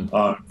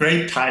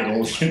 Great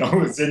title,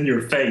 it's in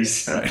your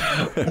face.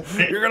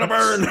 You're gonna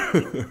burn.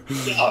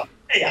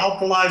 Hey,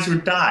 alkalize or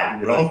die,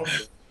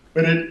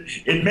 But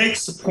it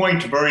makes the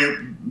point very,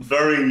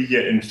 very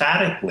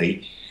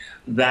emphatically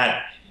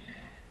that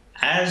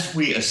as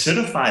we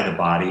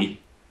acidify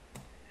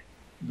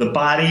the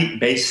body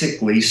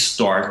basically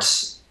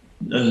starts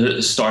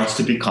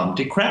to become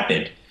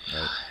decrepit.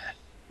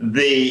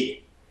 Right.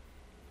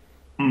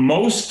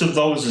 Most of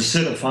those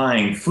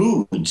acidifying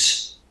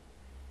foods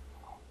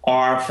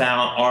are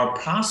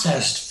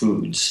processed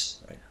foods.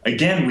 Right.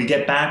 Again, we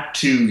get back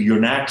to your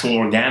natural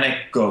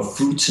organic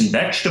fruits and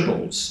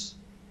vegetables.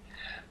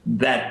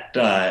 That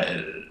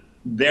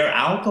they're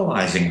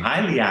alkalizing,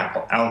 highly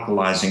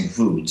alkalizing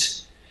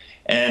foods.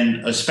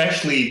 And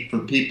especially for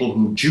people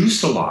who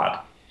juice a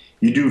lot,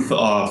 you do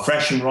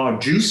fresh and raw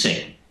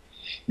juicing,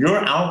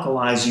 you're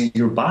alkalizing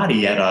your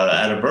body at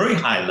a very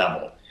high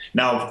level.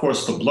 Now, of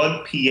course, the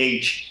blood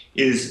pH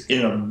is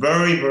in a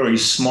very, very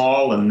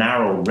small and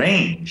narrow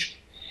range.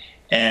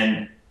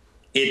 And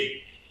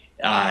it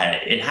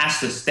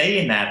has to stay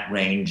in that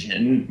range,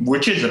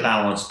 which is a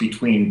balance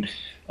between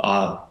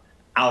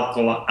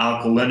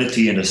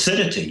alkalinity and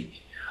acidity.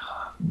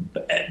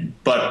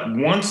 But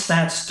once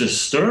that's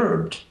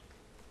disturbed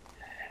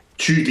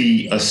to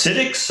the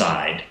acidic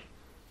side,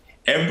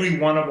 every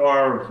one of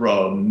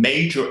our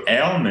major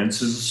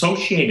ailments is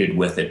associated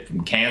with it,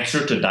 from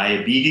cancer to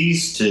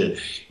diabetes to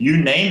you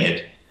name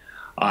it.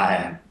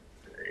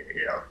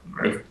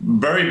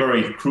 Very,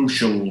 very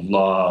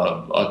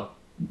crucial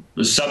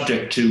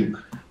subject to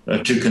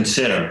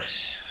consider.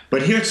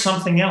 But here's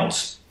something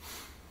else.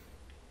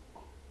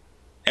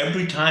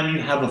 Every time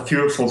you have a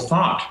fearful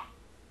thought,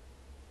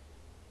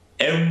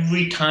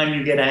 every time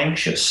you get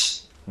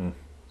anxious,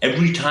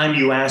 every time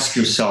you ask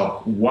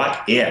yourself,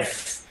 what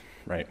if?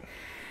 Right.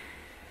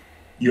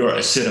 You're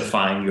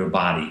acidifying your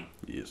body.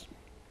 Yes.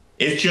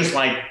 It's just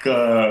like,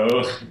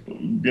 you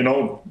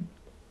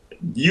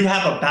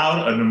have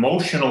an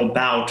emotional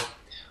bout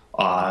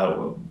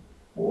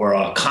or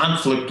a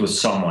conflict with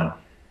someone.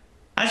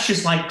 That's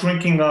just like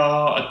drinking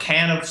a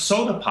can of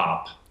soda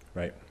pop.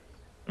 Right.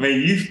 I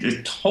mean,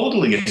 you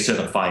totally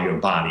acidify your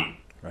body.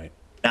 Right.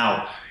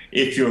 Now,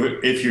 if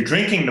you're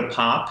drinking the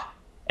pop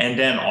and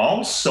then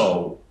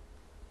also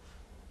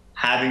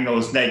having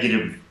those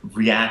negative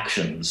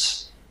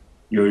reactions,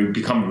 you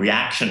become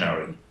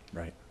reactionary.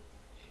 Right.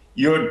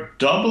 You're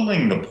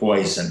doubling the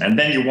poison, and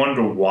then you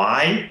wonder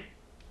why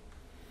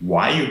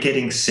you're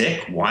getting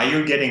sick, why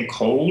you're getting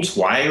colds,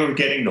 why you're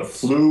getting the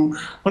flu.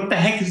 What the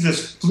heck is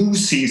this flu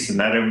season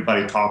that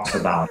everybody talks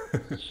about?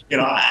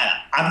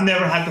 I've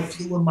never had the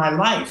flu in my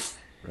life.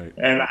 Right.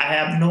 And I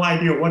have no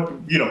idea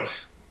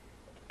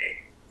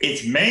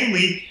it's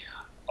mainly,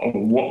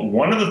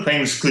 one of the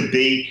things could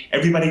be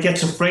everybody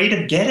gets afraid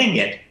of getting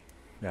it.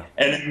 Yeah.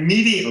 And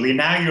immediately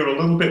now you're a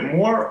little bit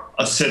more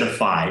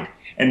acidified.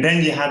 And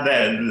then you have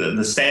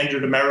the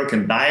standard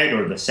American diet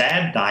or the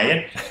SAD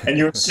diet, and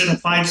you're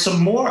acidified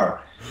some more.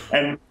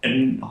 And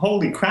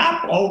holy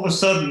crap, all of a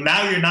sudden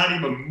now you're not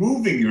even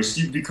moving, you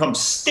become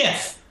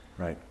stiff.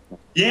 Right.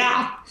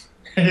 Yeah,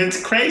 it's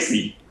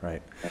crazy.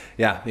 Right.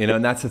 Yeah,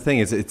 and that's the thing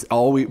is it's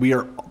all we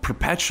are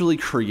perpetually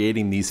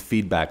creating these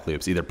feedback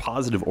loops, either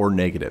positive or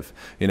negative,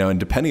 and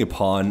depending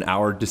upon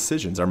our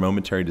decisions, our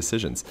momentary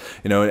decisions,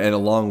 and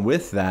along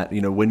with that,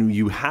 when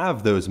you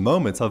have those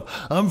moments of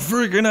I'm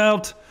freaking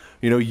out,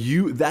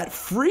 that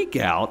freak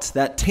out,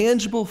 that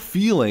tangible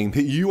feeling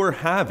that you are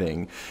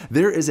having,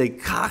 there is a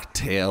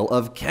cocktail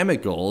of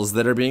chemicals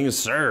that are being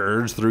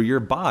surged through your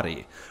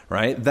body,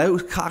 right?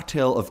 Those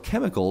cocktail of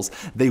chemicals,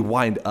 they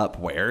wind up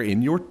where?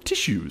 In your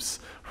tissues,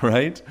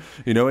 right?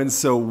 And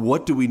so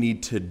what do we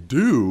need to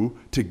do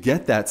to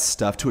get that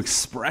stuff, to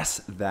express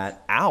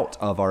that out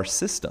of our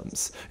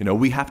systems?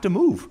 We have to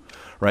move,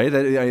 right?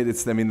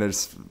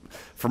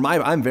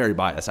 I'm very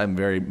biased. I'm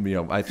very,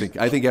 I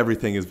think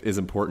everything is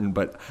important,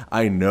 but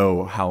I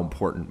know how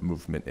important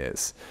movement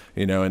is,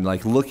 and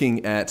like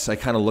I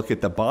kind of look at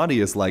the body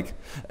as like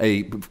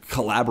a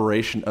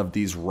collaboration of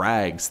these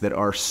rags that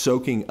are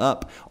soaking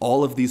up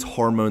all of these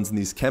hormones and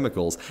these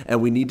chemicals,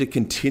 and we need to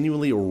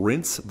continually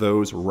rinse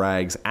those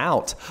rags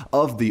out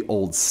of the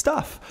old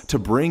stuff to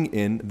bring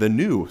in the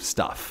new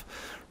stuff,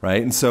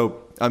 right? And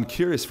so I'm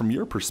curious from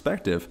your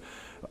perspective,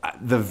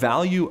 the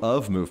value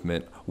of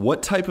movement,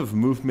 what type of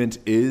movement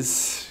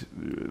is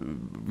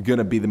going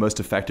to be the most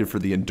effective for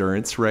the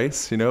endurance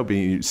race,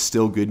 being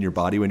still good in your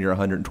body when you're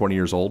 120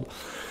 years old,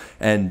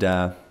 and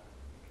the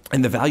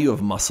value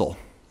of muscle.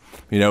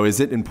 Is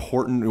it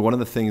important? One of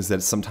the things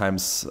that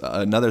sometimes,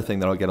 another thing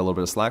that I'll get a little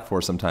bit of slack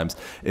for sometimes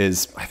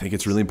is I think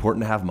it's really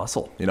important to have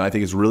muscle. I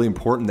think it's really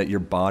important that your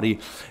body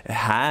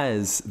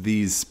has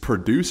these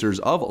producers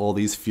of all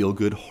these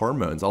feel-good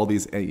hormones, all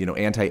these,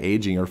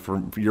 anti-aging, or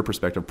from your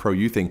perspective,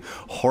 pro-youthing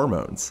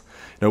hormones.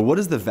 What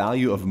is the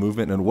value of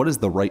movement, and what is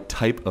the right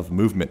type of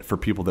movement for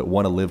people that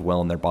want to live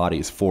well in their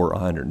bodies for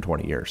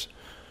 120 years?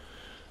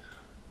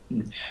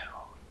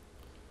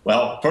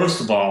 Well, first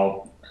of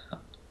all,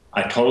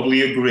 I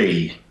totally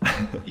agree.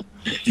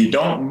 If you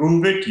don't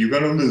move it, you're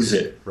going to lose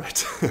it.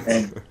 Right.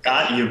 And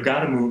you've got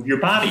to move your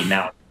body.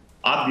 Now,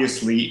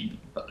 obviously,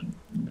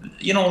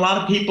 a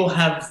lot of people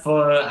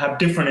have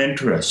different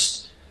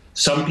interests.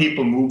 Some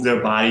people move their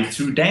body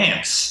through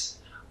dance.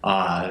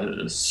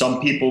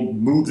 Some people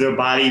move their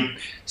body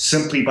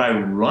simply by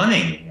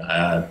running.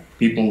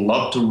 People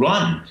love to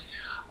run.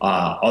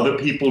 Other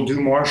people do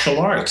martial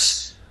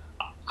arts.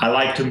 I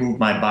like to move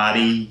my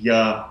body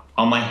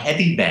on my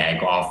heavy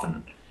bag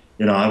often.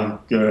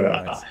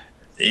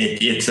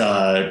 It's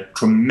a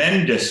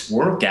tremendous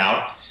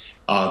workout,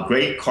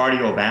 great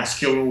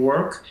cardiovascular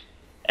work,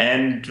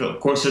 and of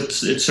course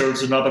it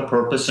serves another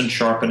purpose in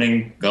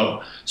sharpening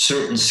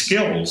certain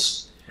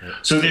skills.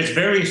 So there's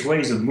various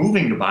ways of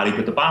moving the body,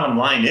 but the bottom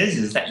line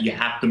is that you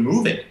have to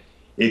move it.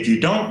 If you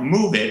don't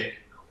move it,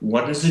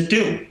 what does it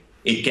do?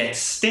 It gets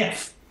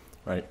stiff.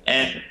 Right.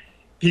 And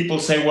people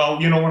say, well,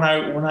 when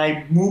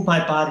I move my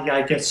body,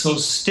 I get so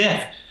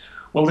stiff.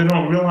 Well, they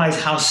don't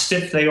realize how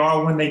stiff they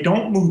are when they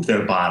don't move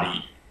their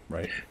body.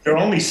 Right. They're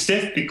only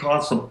stiff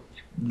because of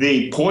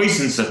the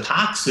poisons, the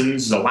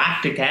toxins, the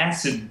lactic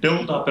acid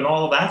buildup, and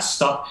all of that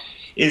stuff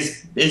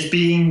is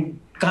being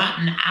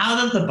gotten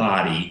out of the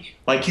body.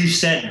 Like you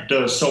said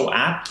so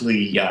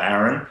aptly,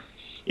 Aaron,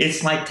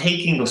 it's like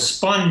taking a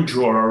sponge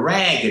or a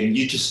rag and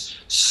you just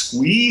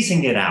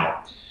squeezing it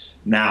out.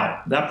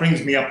 Now, that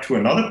brings me up to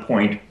another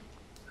point,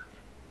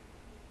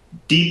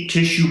 deep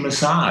tissue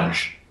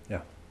massage.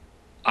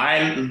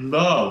 I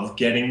love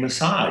getting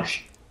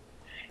massage.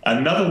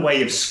 Another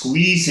way of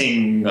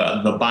squeezing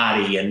the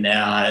body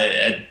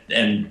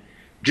and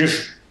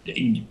just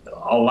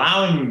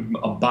allowing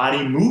a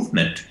body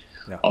movement,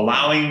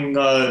 allowing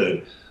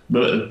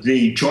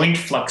the joint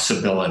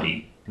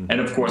flexibility. Mm-hmm.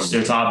 And of course,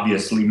 there's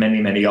obviously many,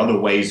 many other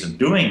ways of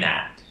doing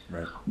that.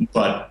 Right.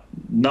 But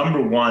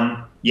number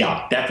one,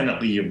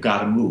 definitely you've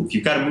got to move.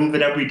 You've got to move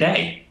it every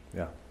day.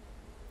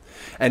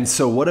 And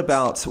so what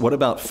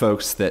about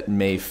folks that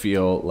may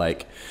feel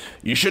like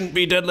you shouldn't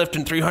be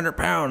deadlifting 300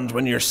 pounds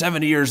when you're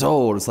 70 years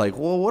old? It's like,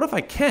 well, what if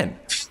I can?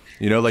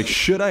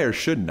 Should I or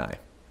shouldn't I?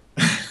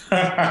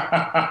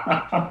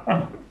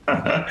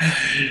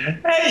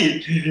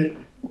 Hey,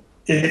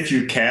 if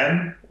you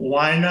can,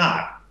 why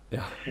not?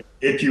 Yeah.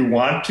 If you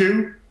want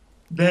to,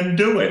 then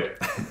do it.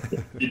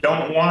 If you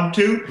don't want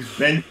to,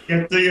 then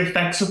you get the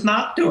effects of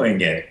not doing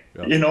it.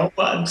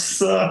 But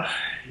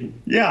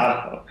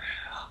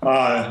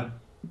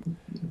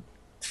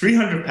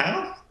 300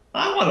 pounds?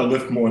 I want to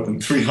lift more than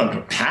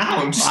 300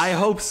 pounds. I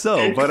hope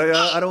so, but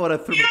I don't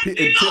want to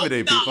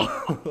intimidate people.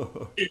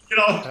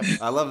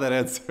 I love that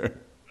answer.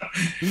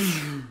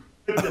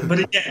 But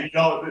again,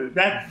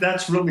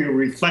 that's really a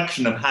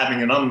reflection of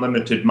having an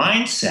unlimited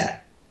mindset.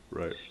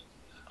 Right.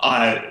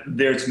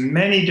 There's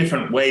many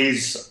different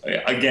ways,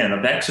 again,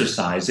 of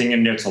exercising,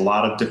 and there's a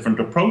lot of different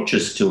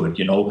approaches to it.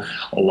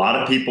 A lot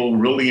of people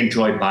really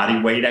enjoy body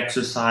weight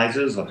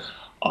exercises.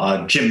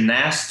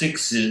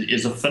 Gymnastics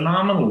is a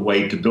phenomenal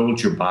way to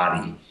build your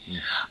body.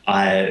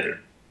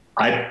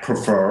 I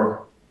prefer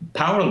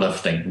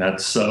powerlifting.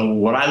 That's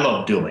what I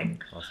love doing.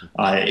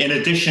 Awesome. In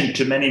addition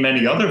to many,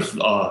 many other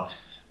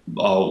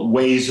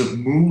ways of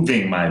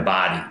moving my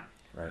body.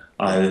 Right.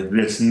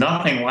 There's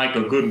nothing like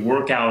a good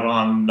workout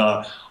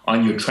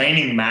on your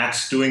training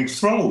mats doing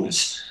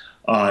throws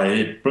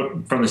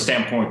from the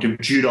standpoint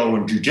of judo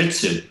and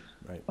jiu-jitsu.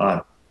 Right.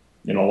 I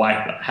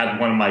had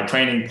one of my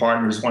training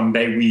partners one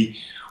day, we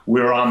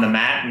were on the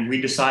mat and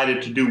we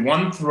decided to do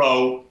one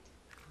throw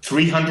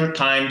 300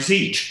 times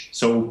each.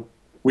 So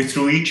we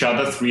threw each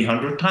other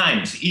 300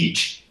 times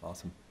each.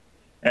 Awesome.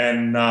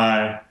 And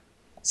I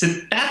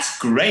said, that's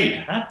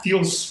great. That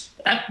feels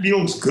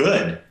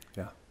good.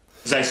 Yeah.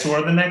 Was I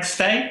sore the next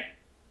day?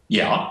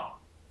 Yeah.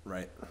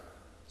 Right.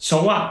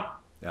 So what?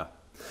 Yeah.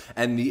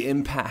 And the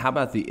impact, how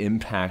about the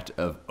impact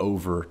of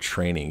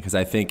overtraining? Because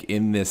I think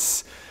in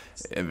this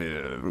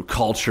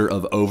culture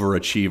of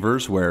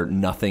overachievers where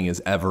nothing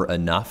is ever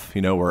enough.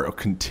 You know, we're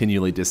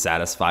continually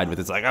dissatisfied with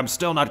it's like, I'm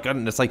still not good.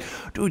 And it's like,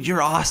 dude,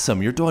 you're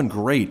awesome. You're doing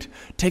great.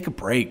 Take a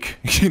break.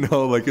 You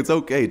know, like it's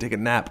okay. Take a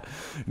nap.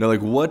 You know,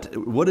 like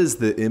what is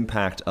the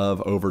impact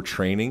of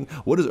overtraining?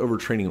 What does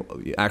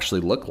overtraining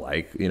actually look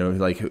like? You know,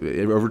 like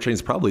overtraining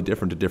is probably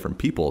different to different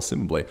people,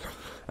 assumably.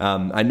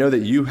 I know that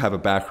you have a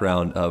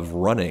background of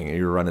running.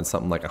 You're running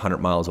something like 100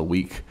 miles a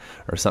week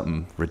or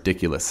something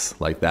ridiculous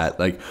like that.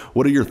 Like,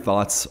 what are your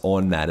thoughts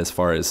on that as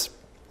far as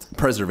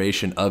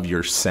preservation of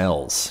your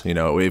cells? You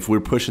know, if we're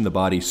pushing the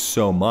body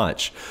so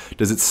much,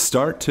 does it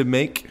start to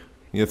make,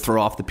 you know, throw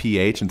off the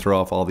pH and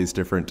throw off all these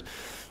different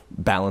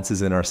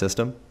balances in our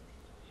system?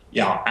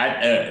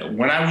 Yeah,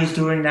 when I was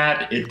doing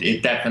that,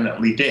 it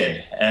definitely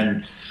did.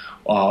 And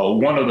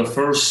one of the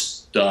first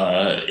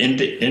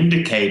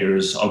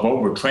indicators of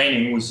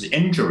overtraining was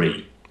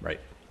injury. Right.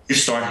 You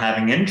start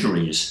having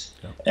injuries,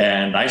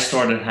 and I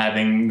started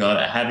having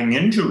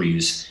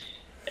injuries,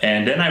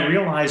 and then I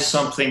realized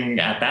something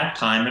at that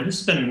time, and this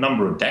has been a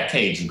number of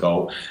decades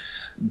ago,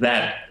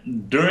 that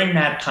during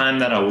that time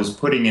that I was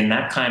putting in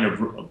that kind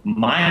of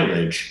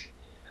mileage,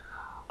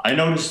 I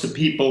noticed the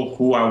people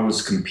who I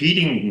was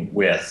competing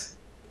with,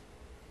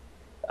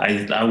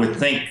 I would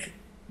think,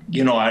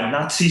 you know, I'd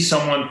not see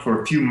someone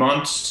for a few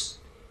months.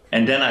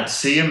 And then I'd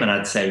see them and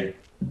I'd say,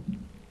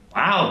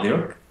 wow,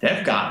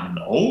 they've gotten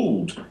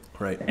old.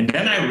 Right. And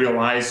then I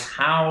realized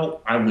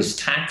how I was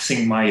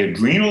taxing my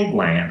adrenal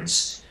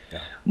glands,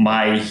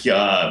 my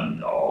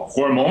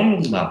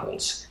hormonal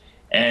levels.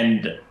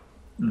 And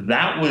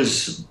that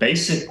was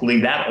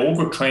basically, that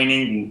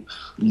overtraining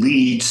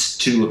leads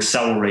to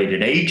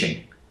accelerated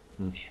aging.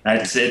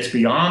 It's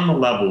beyond the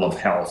level of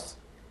health.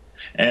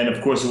 And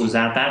of course, it was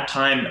at that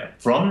time,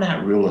 from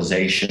that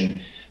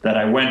realization, that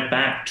I went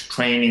back to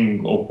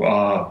training,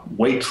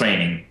 weight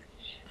training.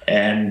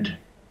 And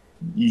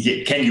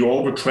can you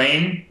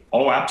overtrain?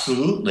 Oh,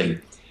 absolutely.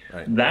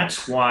 Right.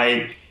 That's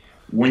why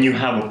when you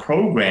have a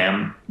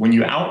program, when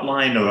you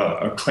outline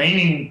a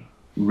training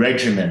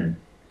regimen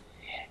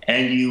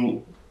and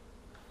you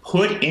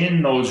put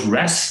in those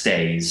rest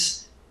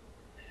days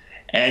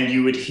and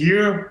you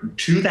adhere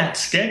to that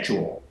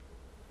schedule,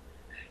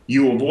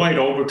 you avoid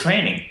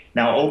overtraining.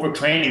 Now,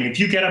 overtraining, if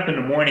you get up in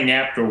the morning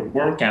after a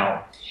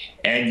workout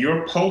and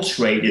your pulse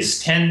rate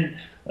is 10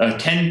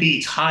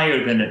 beats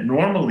higher than it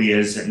normally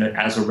is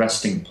as a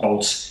resting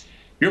pulse,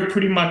 you're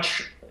pretty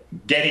much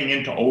getting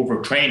into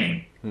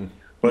overtraining.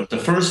 But the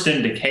first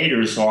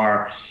indicators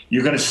are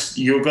you're going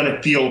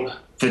to feel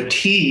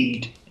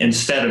fatigued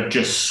instead of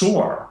just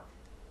sore.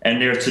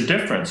 And there's a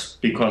difference,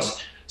 because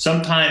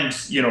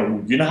sometimes, you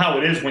know how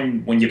it is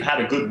when you've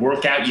had a good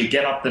workout, you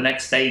get up the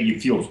next day and you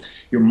feel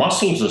your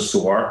muscles are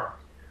sore,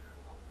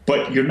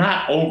 but you're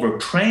not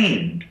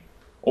overtrained.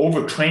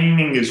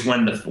 Overtraining is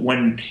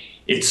when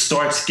it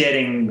starts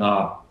getting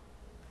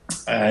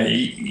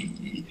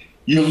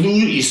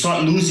you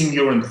start losing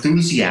your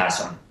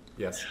enthusiasm.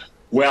 Yes.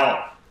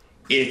 Well,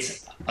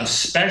 it's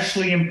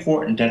especially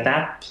important at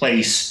that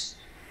place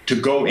to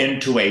go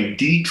into a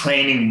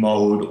detraining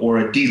mode or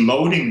a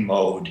deloading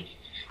mode,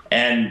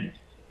 and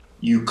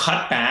you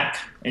cut back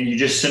and you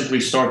just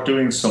simply start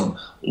doing some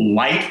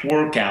light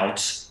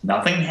workouts,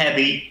 nothing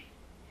heavy,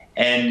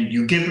 and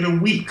you give it a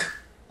week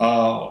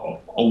of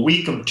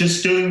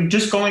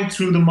just going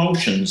through the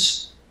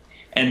motions,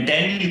 and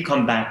then you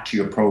come back to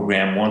your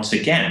program once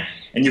again,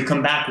 and you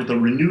come back with a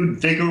renewed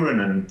vigor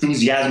and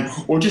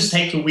enthusiasm, or just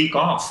take a week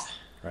off.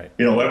 Right.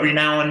 You know, every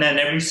now and then,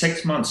 every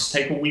 6 months,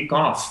 take a week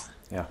off.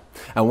 Yeah.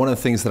 And one of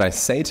the things that I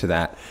say to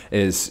that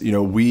is, you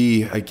know,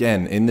 we,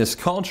 again, in this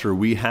culture,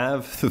 we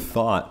have the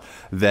thought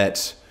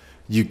that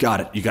you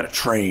got to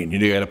train,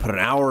 you got to put an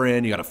hour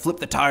in, you got to flip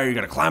the tire, you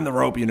got to climb the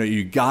rope, you know,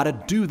 you got to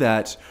do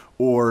that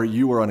or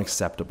you are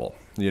unacceptable,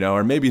 you know,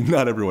 or maybe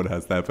not everyone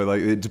has that, but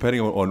like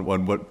depending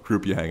on what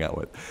group you hang out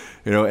with,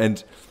 you know,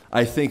 and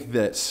I think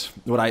that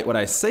what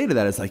I say to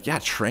that is like, yeah,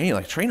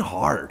 train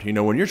hard, you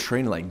know, when you're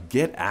training, like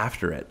get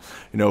after it,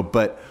 you know,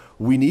 but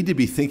we need to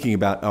be thinking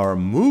about our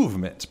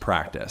movement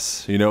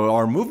practice. You know,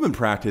 our movement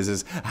practice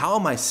is, how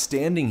am I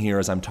standing here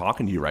as I'm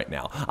talking to you right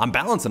now? I'm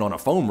balancing on a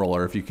foam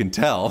roller, if you can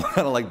tell,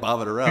 kind of like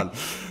bobbing around,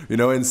 you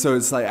know. And so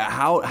it's like,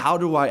 how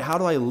do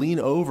I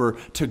lean over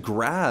to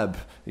grab,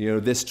 you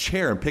know, this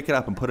chair and pick it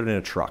up and put it in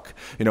a truck?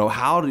 You know,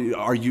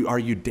 are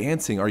you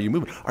dancing? Are you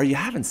moving? Are you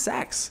having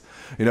sex?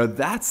 You know,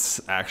 that's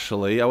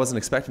actually, I wasn't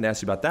expecting to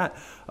ask you about that.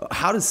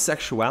 How does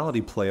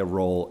sexuality play a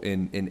role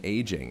in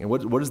aging? And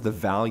what is the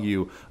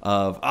value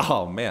of,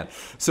 oh man.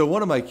 So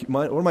one of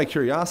my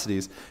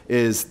curiosities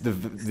is the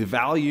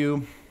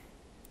value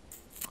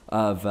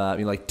of,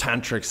 you know, like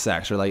tantric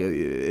sex, or like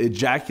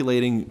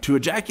ejaculating, to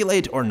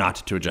ejaculate or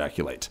not to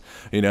ejaculate,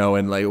 you know,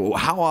 and like,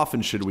 how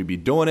often should we be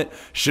doing it?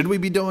 Should we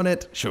be doing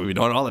it? Should we be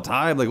doing it all the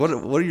time? Like, what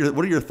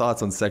are your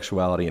thoughts on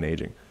sexuality and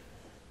aging?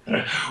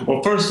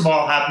 Well, first of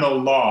all, have no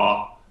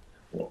law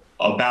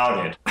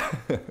about it.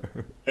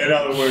 In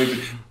other words,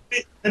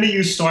 then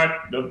you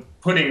start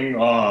putting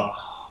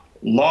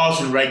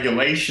laws and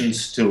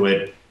regulations to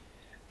it,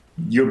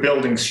 you're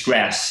building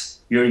stress.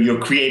 You're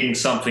creating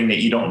something that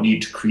you don't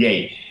need to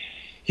create.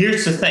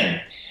 Here's the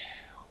thing.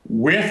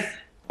 With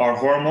our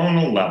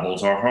hormonal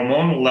levels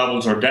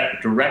are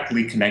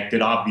directly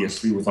connected,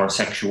 obviously, with our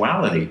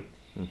sexuality.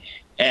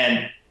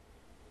 And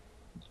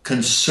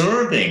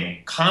conservation,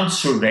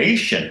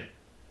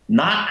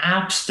 not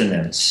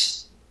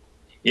abstinence,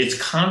 it's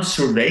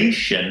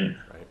conservation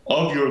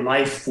of your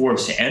life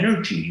force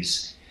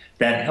energies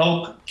that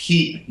help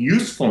keep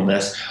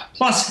youthfulness.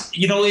 Plus,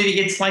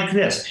 it's like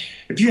this.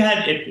 If you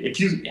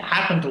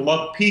happen to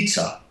love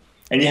pizza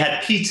and you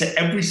had pizza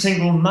every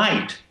single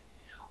night,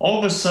 all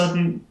of a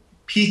sudden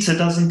pizza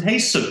doesn't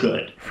taste so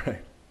good.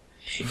 Right.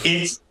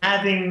 It's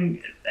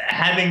having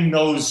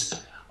those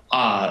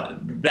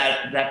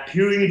that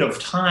period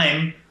of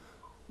time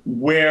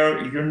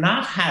where you're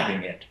not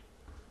having it,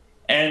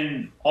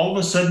 and all of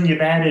a sudden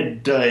you've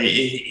added.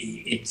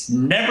 It's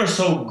never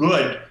so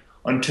good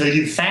until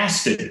you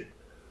fasted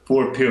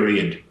for a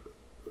period.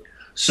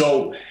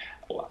 So,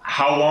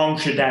 how long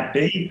should that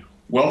be?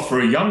 Well, for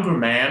a younger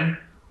man,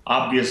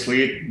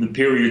 obviously the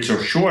periods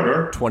are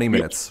shorter. 20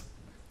 minutes.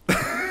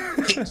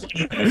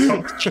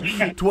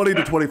 20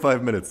 to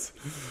 25 minutes.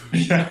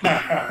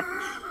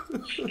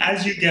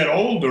 As you get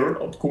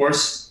older, of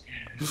course,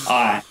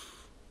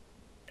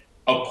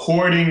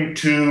 according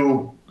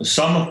to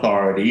some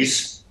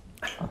authorities,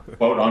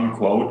 quote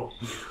unquote,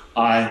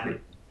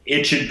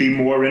 it should be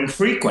more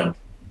infrequent.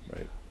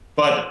 Right.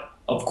 But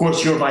of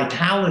course, your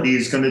vitality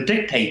is going to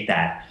dictate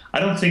that. I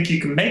don't think you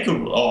can make a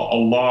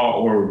law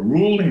or a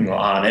ruling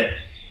on it.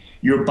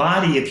 Your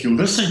body, if you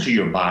listen to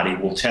your body,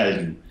 will tell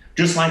you.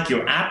 Just like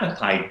your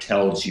appetite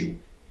tells you.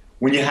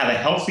 When you have a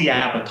healthy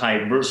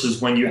appetite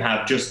versus when you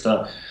have just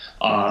the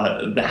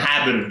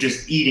habit of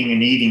just eating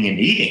and eating and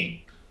eating.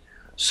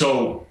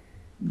 So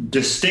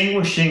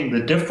distinguishing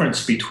the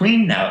difference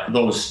between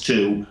those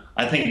two,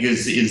 I think,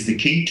 is the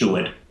key to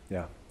it.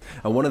 Yeah.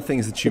 And one of the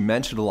things that you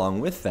mentioned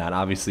along with that,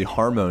 obviously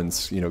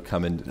hormones,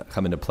 come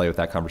into play with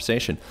that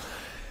conversation.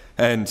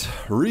 And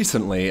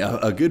recently,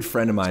 a good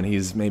friend of mine,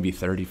 he's maybe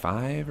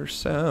 35 or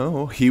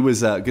so, he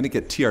was going to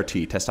get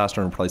TRT,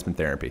 testosterone replacement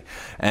therapy.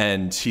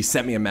 And he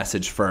sent me a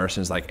message first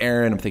and was like,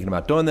 Aaron, I'm thinking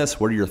about doing this.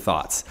 What are your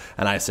thoughts?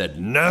 And I said,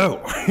 no.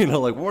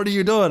 What are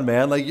you doing,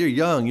 man? Like, you're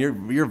young,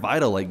 you're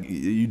vital. Like,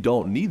 you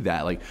don't need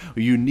that. Like,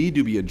 you need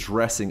to be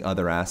addressing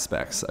other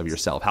aspects of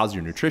yourself. How's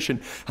your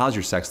nutrition? How's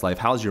your sex life?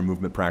 How's your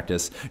movement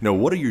practice?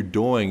 What are you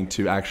doing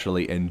to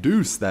actually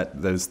induce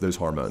those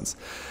hormones?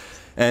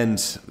 And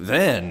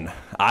then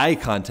I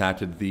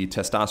contacted the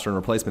testosterone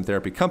replacement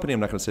therapy company. I'm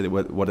not going to say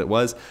what it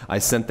was. I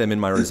sent them in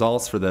my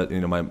results for the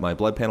my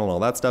blood panel and all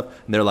that stuff.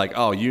 And they're like,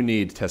 oh, you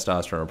need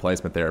testosterone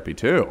replacement therapy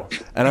too.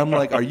 And I'm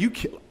like, are you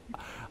kidding?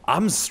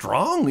 I'm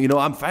strong,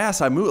 I'm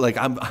fast, I move, like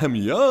I'm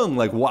young,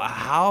 like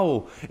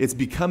how it's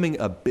becoming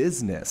a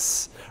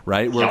business,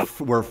 right?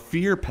 We're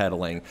fear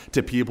peddling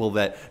to people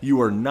that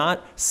you are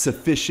not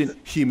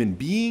sufficient human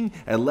being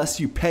unless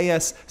you pay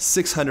us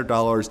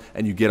 $600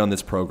 and you get on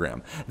this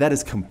program. That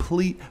is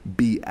complete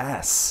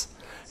BS.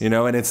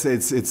 And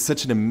it's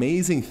such an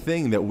amazing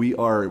thing that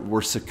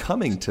we're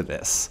succumbing to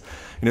this.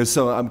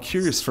 So I'm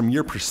curious from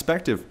your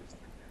perspective,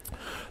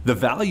 the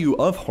value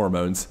of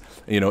hormones,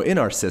 in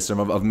our system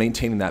of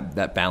maintaining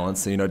that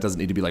balance. It doesn't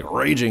need to be like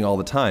raging all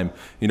the time,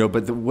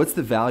 but what's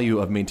the value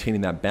of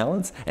maintaining that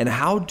balance, and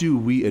how do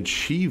we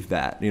achieve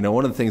that?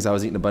 One of the things, I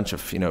was eating a bunch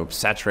of,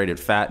 saturated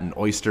fat and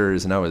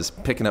oysters, and I was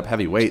picking up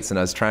heavy weights, and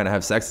I was trying to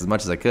have sex as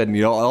much as I could,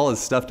 and all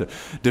this stuff to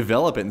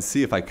develop it and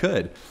see if I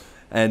could.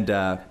 And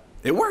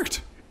it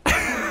worked.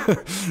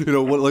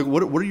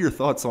 What are your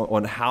thoughts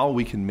on how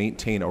we can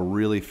maintain a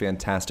really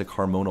fantastic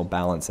hormonal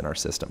balance in our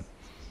system?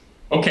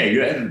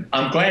 Okay,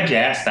 I'm glad you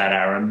asked that,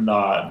 Aaron.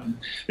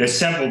 There's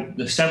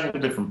several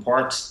different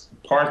parts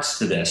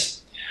to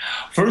this.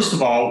 First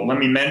of all, let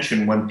me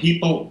mention, when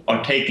people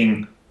are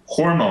taking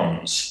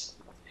hormones,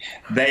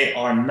 they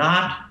are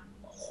not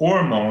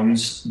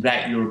hormones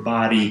that your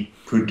body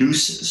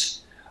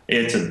produces.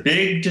 It's a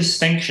big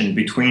distinction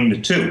between the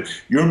two.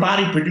 Your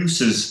body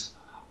produces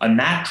a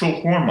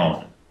natural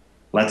hormone,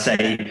 let's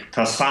say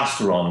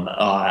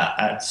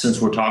testosterone,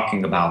 since we're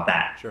talking about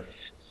that. Sure.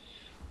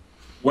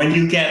 When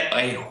you get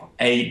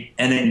an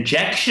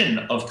injection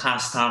of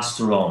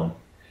testosterone,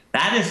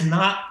 that is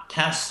not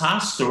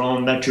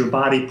testosterone that your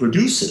body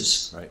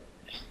produces. Right.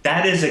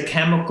 That is a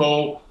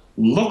chemical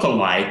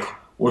look-alike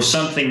or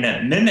something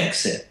that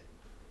mimics it.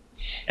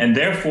 And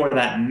therefore,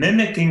 that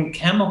mimicking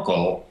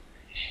chemical,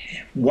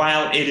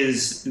 while it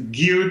is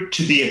geared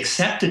to be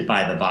accepted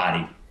by the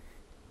body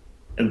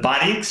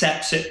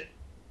accepts it,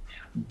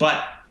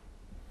 but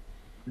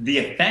the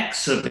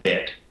effects of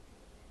it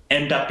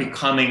end up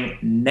becoming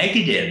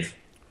negative.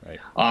 Right.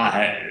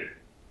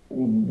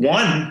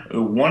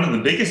 One of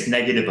the biggest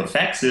negative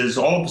effects is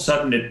all of a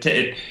sudden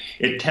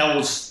it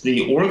tells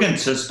the organ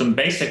system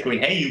basically,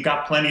 hey, you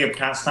got plenty of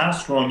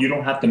testosterone, you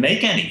don't have to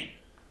make any.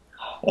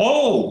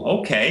 Oh,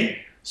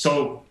 okay.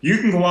 So you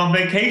can go on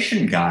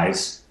vacation,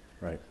 guys.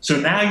 Right. So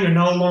now you're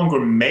no longer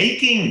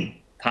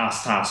making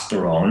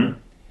testosterone.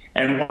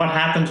 And what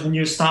happens when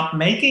you stop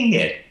making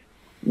it?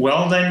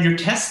 well, then your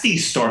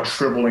testes start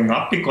shriveling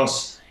up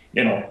because,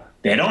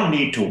 they don't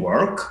need to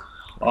work.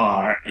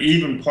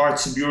 Even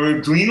parts of your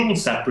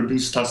adrenals that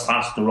produce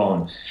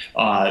testosterone,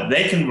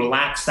 they can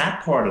relax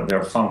that part of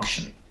their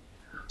function.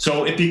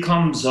 So it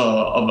becomes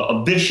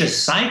a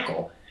vicious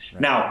cycle.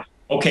 Right. Now,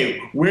 okay,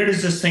 where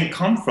does this thing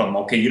come from?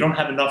 Okay, you don't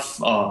have enough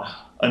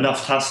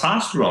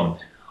testosterone.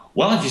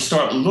 Well, if you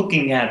start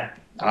looking at,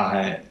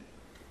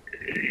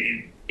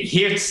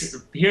 here's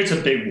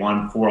a big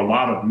one for a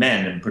lot of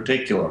men in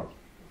particular.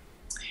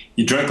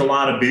 You drink a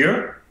lot of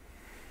beer,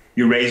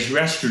 you raise your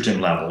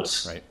estrogen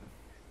levels. Right.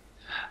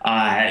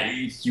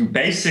 You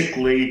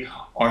basically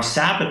are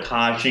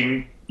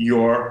sabotaging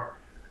your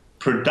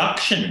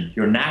production,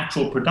 your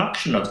natural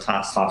production of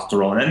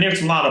testosterone. And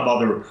there's a lot of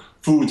other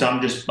foods.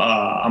 I'm just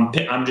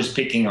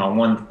picking on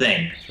one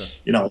thing. Sure.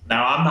 Now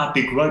I'm not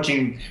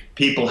begrudging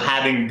people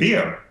having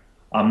beer.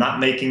 I'm not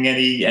making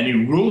any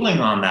ruling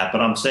on that,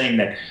 but I'm saying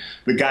that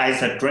the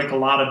guys that drink a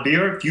lot of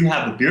beer, if you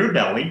have a beer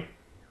belly,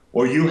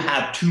 or you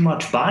have too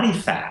much body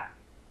fat,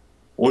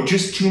 or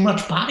just too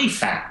much body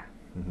fat,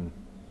 mm-hmm.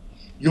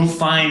 you'll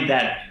find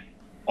that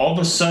all of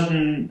a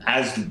sudden,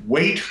 as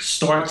weight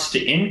starts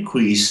to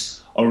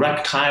increase,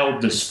 erectile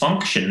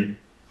dysfunction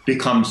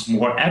becomes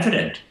more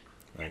evident.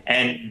 Right.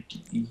 And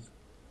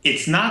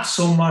it's not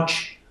so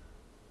much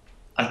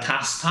a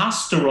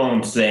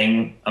testosterone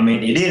thing. I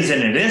mean, it is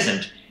and it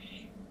isn't.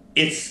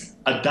 It's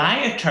a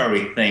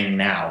dietary thing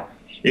now.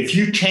 If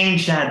you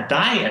change that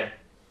diet,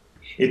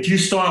 if you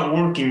start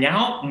working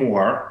out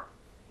more,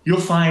 you'll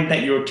find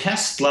that your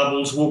test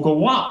levels will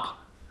go up.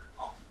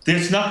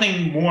 There's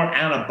nothing more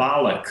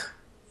anabolic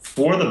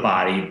for the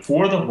body,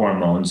 for the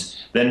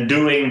hormones, than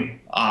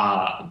doing,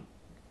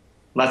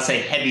 let's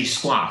say, heavy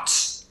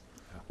squats,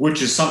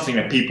 which is something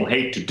that people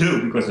hate to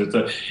do because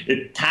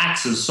it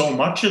taxes so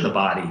much of the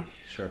body.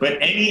 Sure. But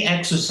any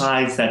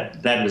exercise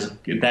that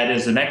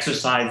is an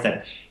exercise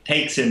that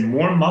takes in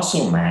more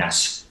muscle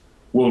mass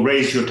will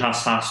raise your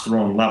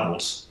testosterone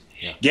levels.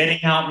 Yeah.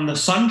 Getting out in the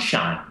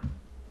sunshine,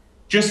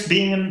 just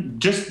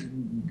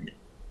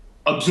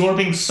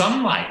absorbing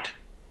sunlight,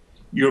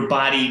 your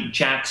body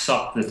jacks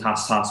up the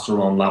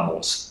testosterone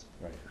levels.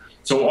 Right.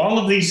 So all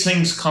of these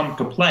things come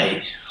to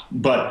play,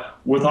 but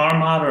with our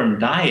modern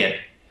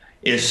diet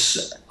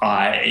is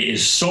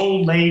so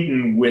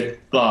laden with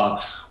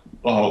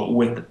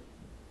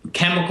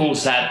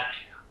chemicals that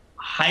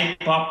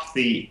hype up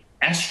the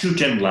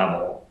estrogen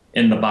level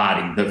in the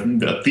body,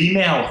 the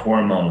female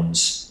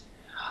hormones,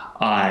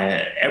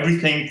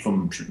 everything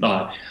from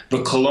the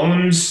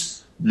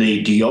colognes,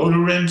 the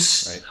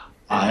deodorants, right.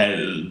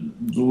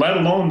 Let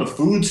alone the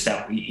foods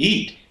that we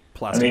eat.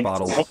 Plastic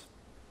bottles.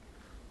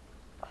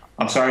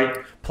 I'm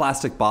sorry?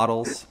 Plastic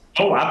bottles.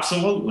 Oh,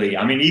 absolutely.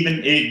 I mean,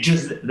 even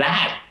just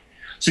that.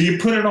 So you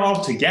put it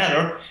all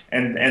together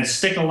and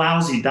stick a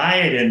lousy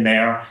diet in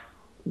there,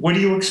 what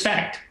do you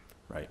expect?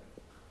 Right.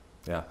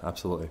 Yeah,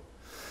 absolutely.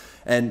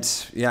 And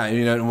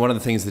yeah, one of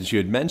the things that you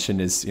had mentioned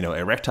is,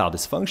 erectile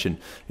dysfunction.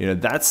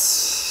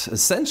 That's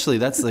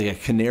like a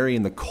canary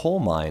in the coal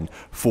mine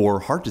for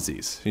heart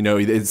disease.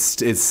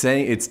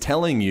 It's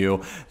telling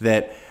you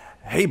that,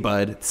 hey,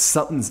 bud,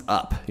 something's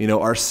up.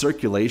 Our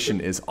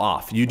circulation is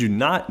off. You do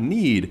not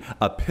need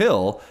a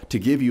pill to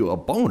give you a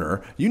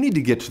boner. You need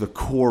to get to the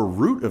core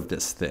root of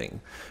this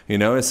thing.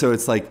 So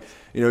it's like,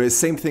 it's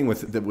same thing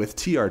with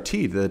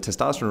TRT, the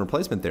testosterone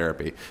replacement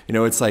therapy.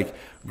 It's like,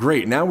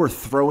 great, now we're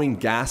throwing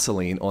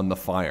gasoline on the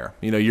fire.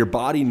 Your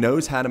body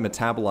knows how to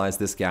metabolize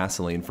this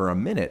gasoline for a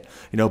minute,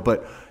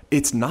 but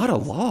it's not a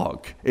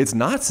log. It's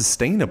not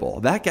sustainable.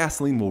 That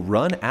gasoline will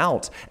run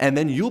out and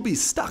then you'll be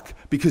stuck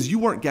because you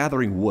weren't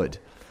gathering wood.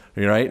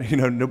 Right?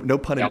 No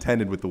pun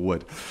intended with the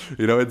wood.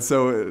 And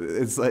so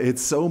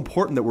it's so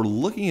important that we're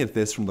looking at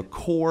this from the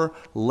core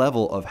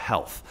level of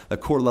health. The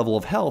core level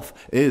of health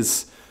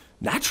is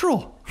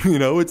natural.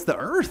 It's the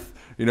earth.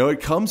 It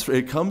comes from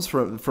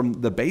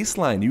the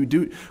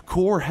baseline.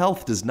 Core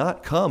health does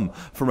not come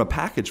from a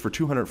package for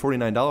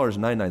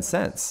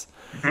 $249.99.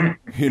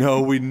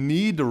 We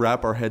need to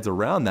wrap our heads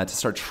around that to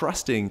start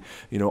trusting,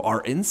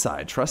 our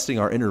inside, trusting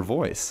our inner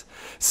voice.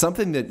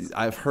 Something that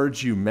I've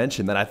heard you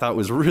mention that I thought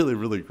was really,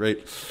 really great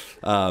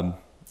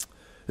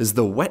is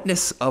the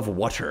wetness of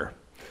water.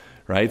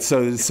 Right,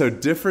 so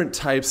different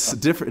types,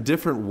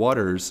 different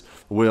waters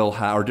will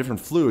have, or different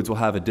fluids will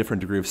have a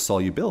different degree of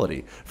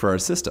solubility for our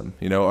system.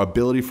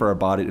 Ability for our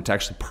body to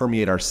actually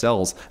permeate our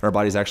cells, and our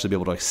bodies actually be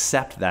able to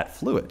accept that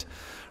fluid.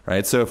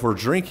 Right, so if we're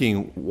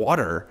drinking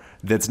water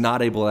that's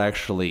not able to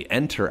actually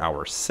enter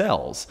our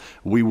cells,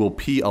 we will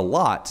pee a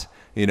lot.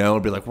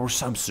 And be like,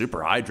 I'm super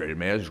hydrated,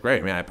 man. It's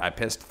great, man. I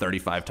pissed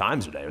 35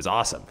 times a day. It was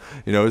awesome.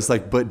 It's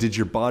like, but did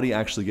your body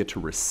actually get to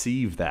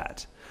receive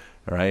that?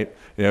 All right.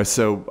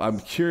 So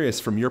I'm curious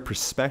from your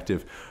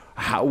perspective,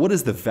 what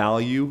is the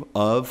value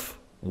of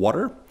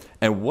water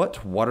and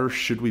what water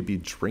should we be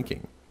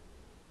drinking?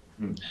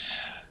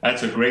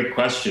 That's a great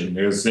question.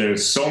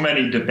 There's so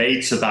many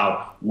debates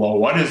about,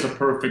 what is the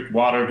perfect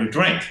water to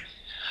drink?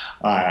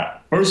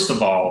 First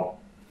of all,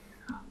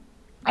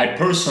 I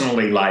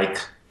personally like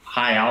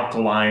high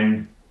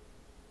alkaline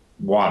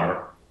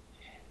water,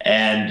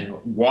 and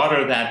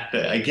water that,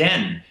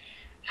 again,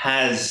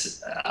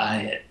 has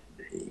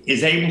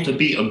is able to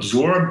be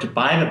absorbed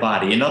by the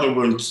body. In other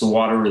words, the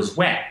water is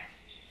wet.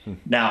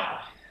 Now,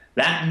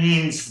 that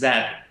means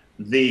that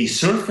the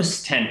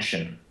surface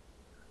tension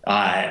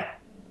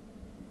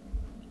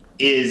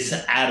is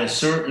at a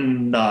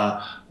certain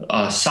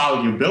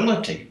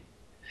solubility.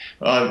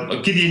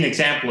 I'll give you an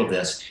example of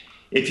this.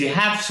 If you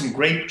have some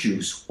grape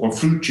juice or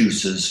fruit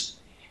juices,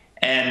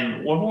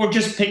 and we're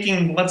just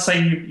picking, let's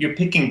say you're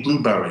picking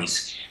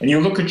blueberries, and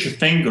you look at your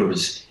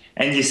fingers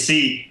and you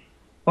see,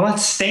 well,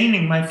 that's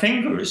staining my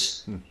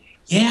fingers.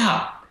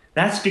 Yeah,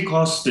 that's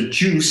because the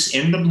juice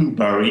in the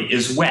blueberry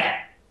is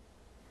wet.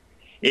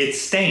 It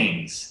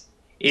stains.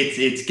 It's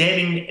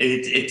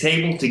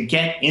able to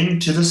get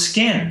into the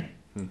skin.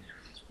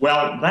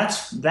 Well,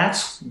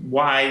 that's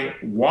why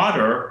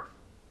water,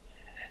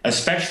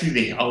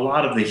 especially a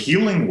lot of the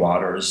healing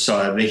waters,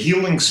 the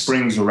healing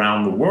springs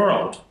around the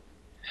world,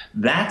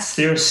 that's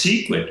their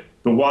secret.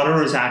 The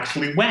water is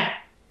actually wet.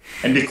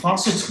 And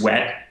because it's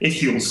wet, it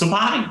heals the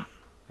body.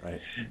 Right.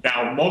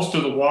 Now, most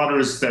of the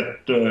waters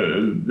that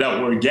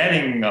we're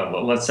getting,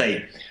 let's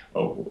say,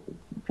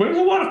 where does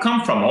the water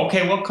come from?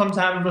 Okay, what comes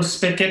out of the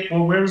spigot?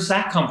 Well, where does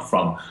that come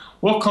from?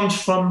 Well, it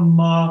comes from,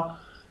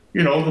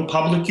 the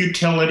public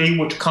utility,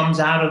 which comes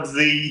out of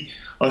the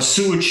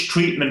sewage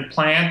treatment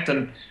plant.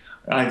 And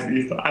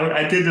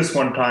I did this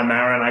one time,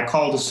 Aaron. I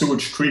called the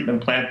sewage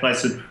treatment plant and I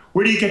said,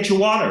 "Where do you get your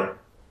water?"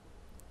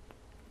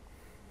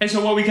 They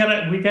said, "Well, we get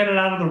it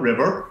out of the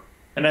river."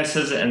 And I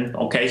says, "And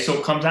okay, so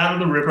it comes out of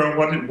the river,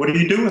 and what do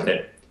you do with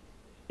it?"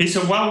 He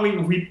said, "Well,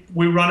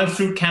 we run it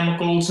through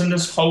chemicals and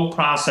this whole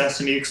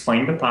process," and he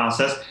explained the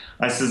process.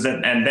 I says,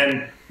 and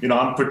then,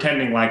 I'm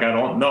pretending like I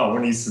don't know.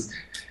 And he says,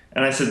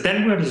 and I said,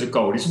 "Then where does it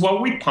go?" He said,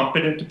 "Well, we pump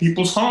it into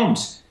people's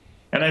homes."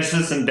 And I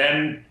says, "And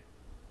then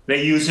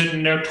they use it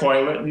in their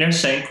toilet and their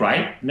sink,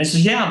 right?" And they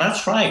said, "Yeah,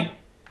 that's right."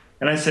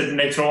 And I said, "And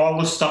they throw all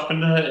the stuff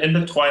in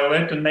the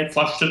toilet, and they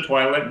flush the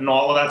toilet and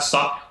all of that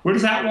stuff. Where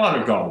does that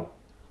water go?"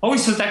 Oh, he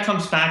says, "That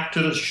comes back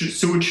to the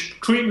sewage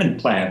treatment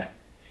plant."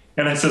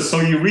 And I said, "So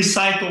you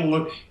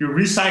recycle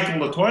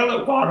the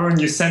toilet water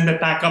and you send it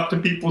back up to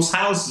people's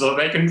houses so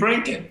they can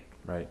drink it."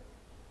 Right.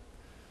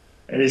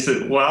 And he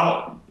said,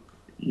 "Well,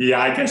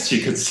 yeah, I guess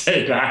you could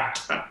say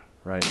that."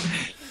 Right.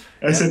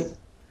 I said,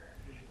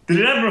 "Did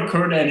it ever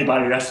occur to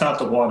anybody that's not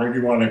the water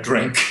you want to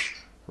drink?"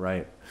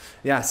 Right.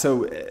 Yeah.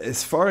 So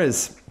as far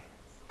as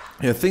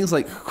things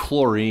like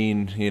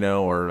chlorine,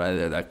 or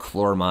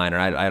chloramine,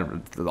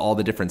 or all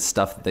the different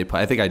stuff that they put.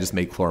 I think I just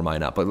made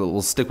chloramine up, but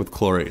we'll stick with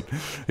chlorine.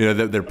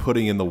 That they're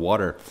putting in the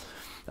water.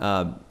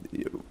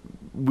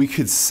 We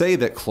could say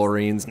that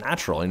chlorine's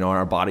natural.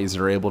 Our bodies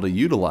are able to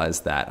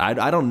utilize that.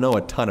 I don't know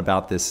a ton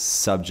about this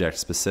subject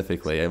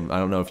specifically. I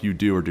don't know if you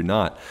do or do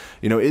not.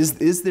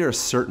 Is there a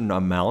certain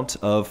amount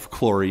of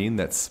chlorine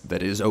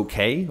that is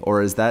okay,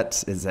 or is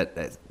that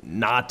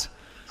not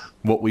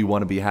what we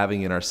want to be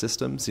having in our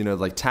systems?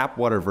 Like tap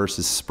water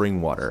versus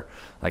spring water.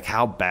 Like,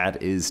 how bad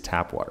is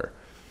tap water?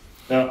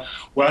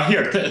 Well,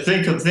 here,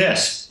 think of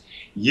this.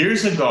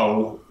 Years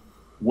ago,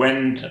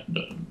 when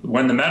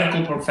the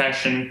medical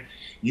profession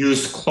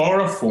used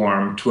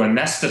chloroform to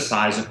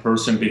anesthetize a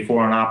person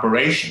before an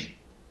operation,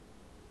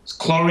 it's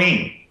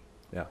chlorine.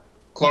 Yeah.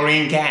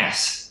 Chlorine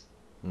gas.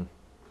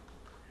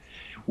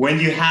 When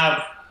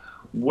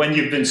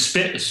you've been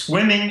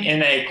swimming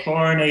in a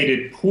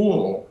chlorinated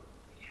pool,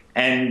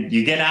 and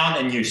you get out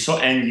and you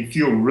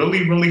feel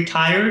really, really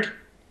tired,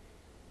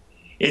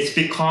 it's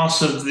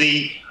because of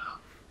the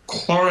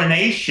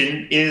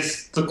chlorination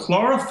is the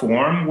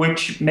chloroform,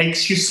 which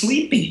makes you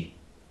sleepy.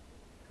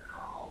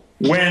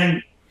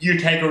 When you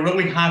take a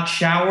really hot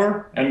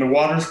shower and the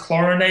water's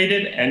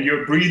chlorinated and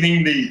you're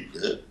breathing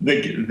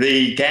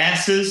the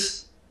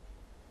gases,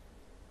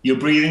 you're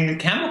breathing the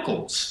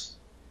chemicals.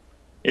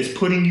 It's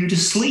putting you to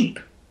sleep.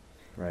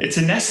 Right. It's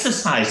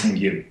anesthetizing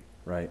you.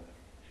 Right.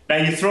 Now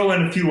you throw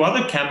in a few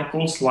other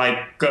chemicals like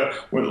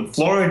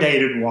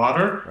fluoridated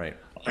water. Right.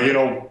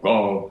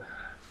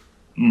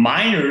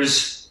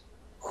 Miners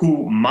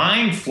who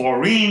mine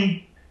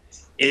fluorine,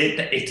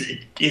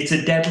 it's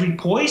a deadly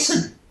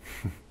poison.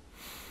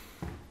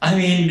 I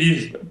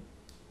mean,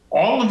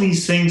 all of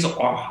these things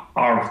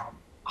are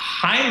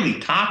highly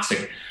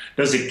toxic.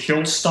 Does it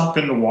kill stuff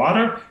in the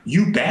water?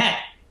 You bet.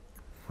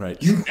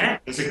 Right. You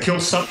bet. Does it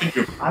kill stuff in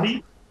your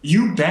body?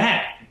 You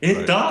bet.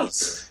 It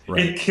does.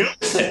 Right. It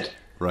kills it.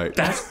 Right.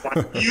 That's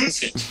why we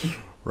use it.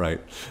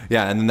 Right.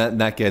 Yeah, and then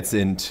that gets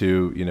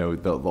into,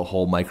 the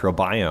whole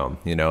microbiome,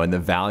 and the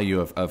value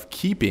of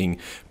keeping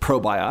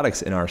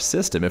probiotics in our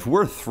system. If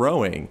we're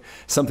throwing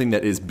something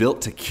that is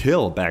built to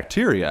kill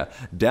bacteria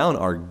down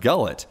our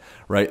gullet,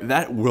 right?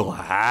 That will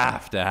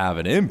have to have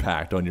an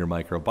impact on your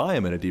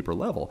microbiome at a deeper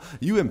level.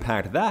 You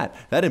impact that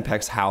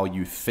impacts how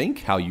you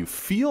think, how you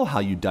feel,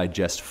 how you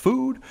digest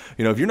food.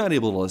 You know, if you're not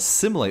able to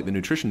assimilate the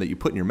nutrition that you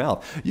put in your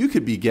mouth, you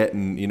could be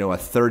getting, you know, a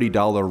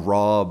 $30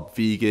 raw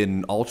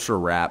vegan ultra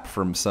wrap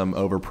from some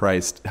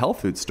overpriced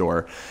health food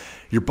store.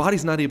 Your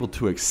body's not able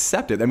to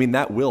accept it. I mean,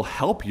 that will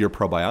help your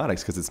probiotics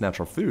because it's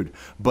natural food,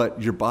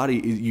 but your body,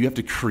 you have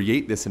to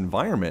create this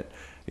environment,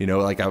 you know,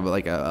 like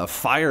a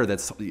fire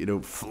that's, you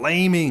know,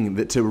 flaming,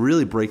 that to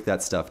really break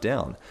that stuff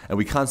down. And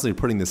we constantly are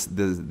putting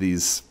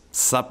these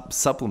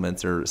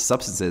supplements or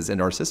substances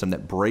into our system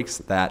that breaks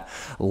that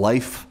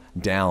life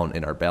down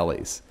in our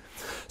bellies.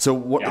 So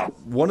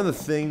one of the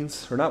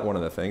things, or not one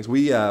of the things,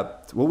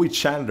 what we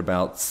chatted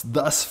about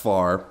thus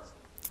far,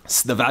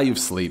 the value of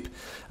sleep,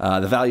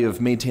 the value of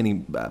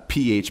maintaining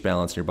pH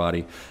balance in your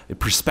body,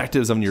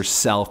 perspectives on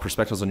yourself,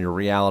 perspectives on your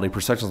reality,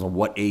 perspectives on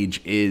what age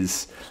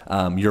is,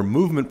 your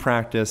movement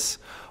practice,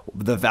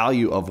 the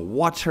value of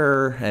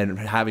water and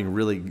having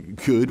really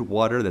good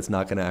water that's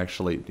not going to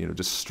actually, you know,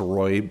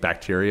 destroy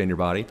bacteria in your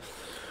body.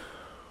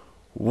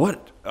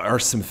 What are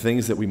some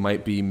things that we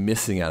might be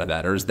missing out of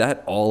that? Or is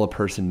that all a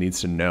person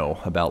needs to know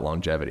about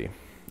longevity?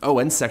 Oh,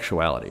 and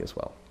sexuality as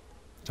well.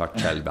 Talk to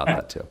Chad about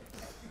that too.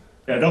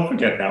 Yeah, don't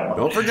forget that one.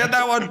 Don't forget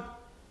that one.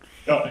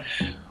 Well,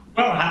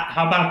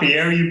 how about the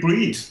air you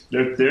breathe?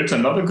 There's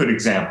another good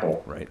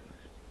example. Right.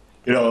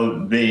 You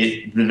know,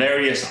 the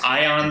various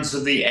ions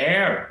of the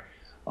air.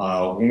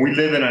 When we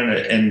live in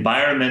an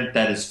environment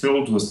that is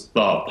filled with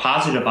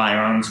positive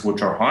ions,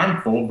 which are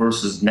harmful,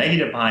 versus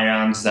negative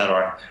ions that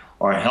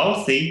are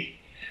healthy,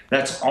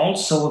 that's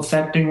also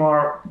affecting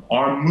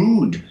our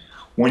mood.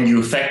 When you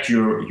affect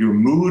your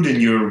mood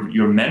and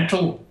your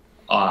mental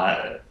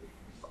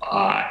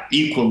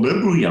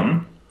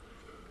equilibrium,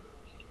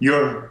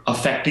 you're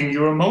affecting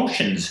your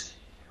emotions.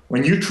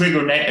 When you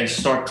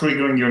start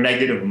triggering your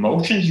negative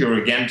emotions,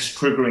 you're again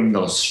triggering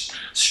those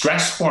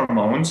stress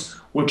hormones,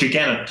 which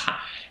again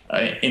are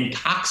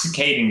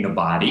intoxicating the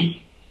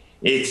body.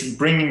 It's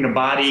bringing the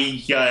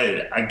body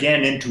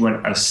again into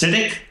an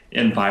acidic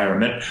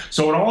environment.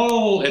 So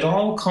it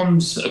all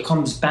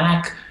comes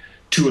back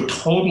to a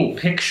total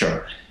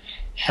picture: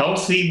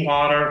 healthy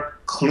water,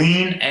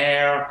 clean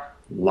air,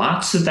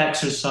 lots of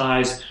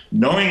exercise,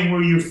 knowing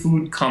where your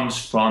food comes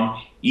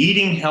from,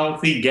 eating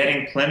healthy,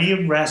 getting plenty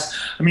of rest.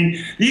 I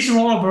mean, these are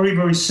all very,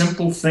 very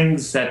simple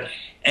things that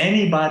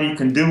anybody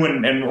can do.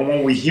 And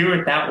when we hear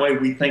it that way,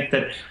 we think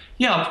that,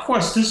 yeah, of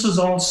course, this is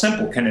all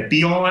simple. Can it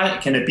be all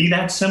that? Can it be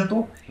that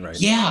simple? Right.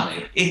 Yeah,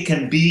 it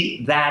can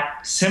be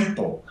that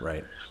simple.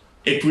 Right.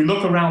 If we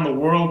look around the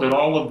world at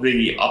all of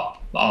the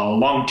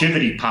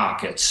longevity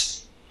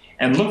pockets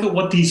and look at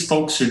what these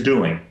folks are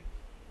doing,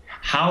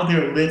 how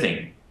they're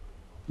living,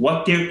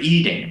 what they're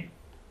eating,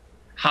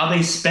 how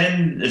they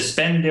spend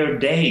their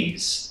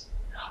days,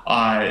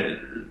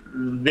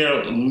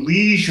 their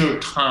leisure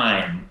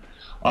time,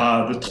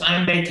 the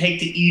time they take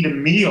to eat a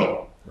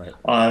meal.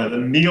 Right. The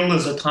meal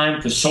is a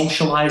time for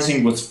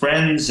socializing with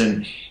friends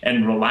and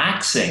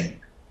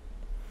relaxing.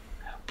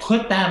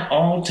 Put that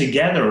all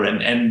together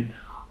and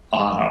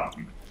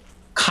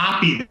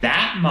copy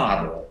that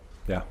model.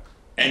 Yeah.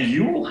 And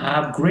you will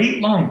have great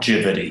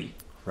longevity.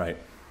 Right.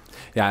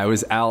 Yeah, I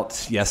was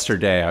out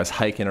yesterday. I was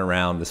hiking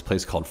around this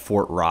place called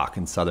Fort Rock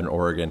in Southern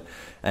Oregon,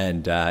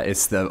 and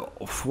it's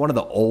one of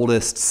the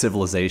oldest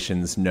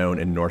civilizations known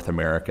in North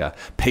America.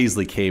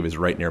 Paisley Cave is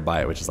right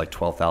nearby it, which is like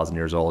 12,000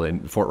 years old.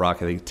 In Fort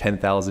Rock, I think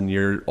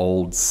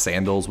 10,000-year-old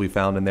sandals we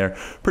found in there.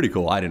 Pretty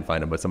cool. I didn't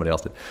find them, but somebody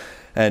else did.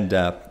 And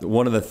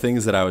one of the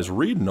things that I was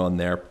reading on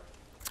there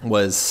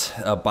was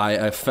by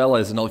a fella,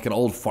 like an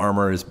old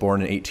farmer, is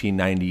born in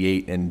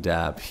 1898,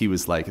 and he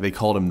was like, they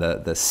called him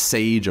the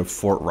sage of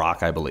Fort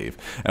Rock, I believe.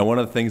 And one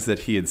of the things that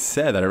he had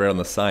said that I read on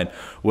the sign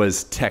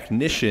was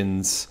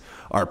technicians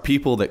are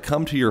people that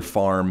come to your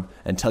farm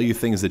and tell you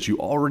things that you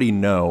already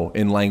know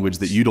in language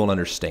that you don't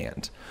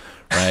understand.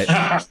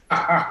 Right.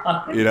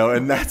 You know,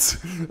 and that's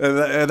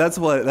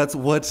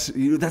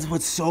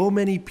what so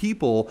many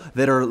people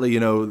that are, you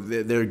know,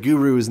 they're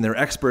gurus and they're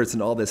experts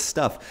and all this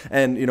stuff.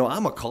 And, you know,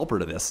 I'm a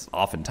culprit of this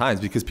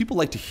oftentimes because people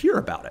like to hear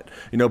about it,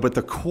 you know, but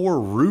the core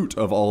root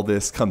of all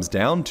this comes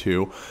down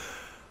to: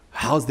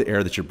 how's the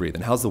air that you're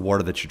breathing? How's the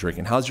water that you're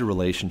drinking? How's your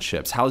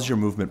relationships? How's your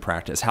movement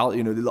practice? How,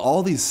 you know,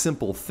 all these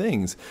simple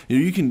things. You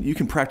know, you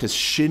can practice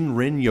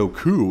Shinrin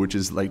Yoku, which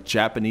is like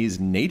Japanese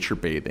nature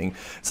bathing.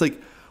 It's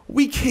like,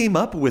 we came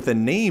up with a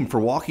name for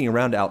walking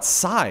around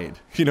outside,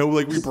 you know,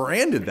 like we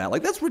branded that.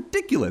 Like, that's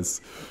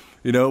ridiculous.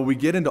 You know, we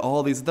get into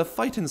all these, the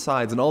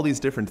phytoncides and all these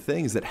different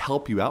things that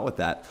help you out with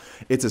that.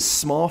 It's a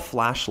small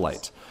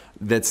flashlight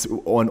that's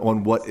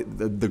on what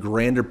the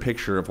grander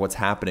picture of what's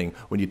happening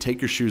when you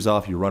take your shoes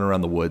off, you run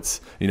around the woods,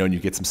 you know, and you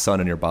get some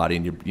sun on your body,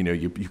 and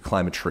you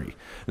climb a tree.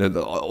 It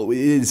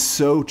is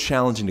so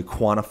challenging to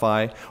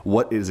quantify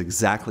what is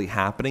exactly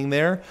happening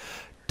there.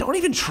 Don't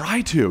even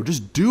try to,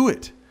 just do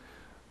it.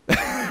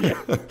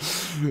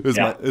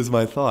 is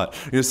my thought.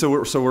 You know,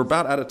 so we're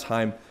about out of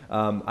time.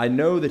 I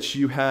know that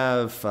you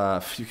have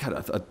you've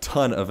got a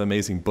ton of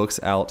amazing books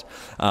out,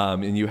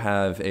 and you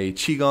have a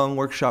Qigong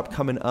workshop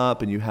coming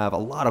up, and you have a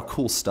lot of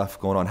cool stuff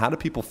going on. How do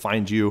people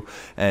find you?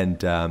 And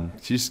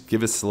just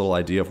give us a little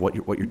idea of what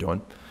you're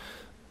doing.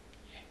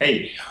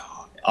 Hey,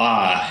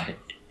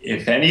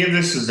 if any of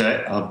this is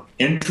of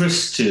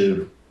interest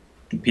to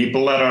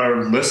people that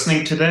are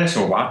listening to this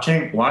or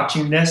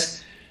watching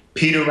this,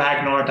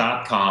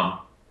 PeterRagnar.com,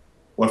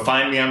 or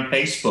find me on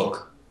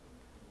Facebook.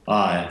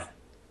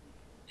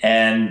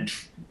 And,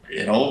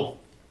 all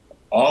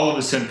of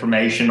this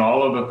information,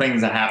 all of the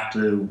things I have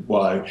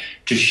to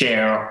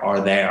share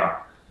are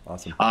there.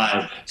 Awesome.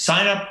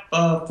 Sign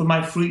up for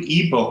my free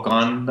ebook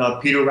on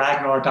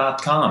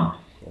PeterRagnar.com,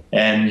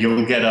 and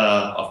you'll get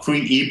a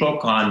free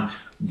ebook on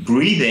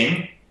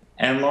breathing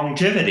and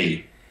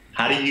longevity,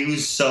 how to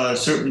use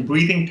certain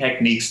breathing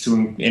techniques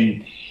to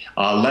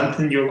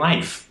lengthen your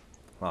life.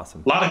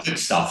 Awesome. A lot of good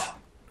stuff.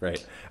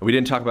 Great. We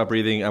didn't talk about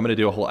breathing. I'm going to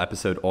do a whole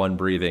episode on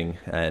breathing.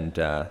 And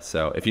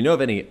so if you know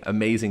of any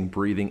amazing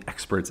breathing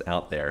experts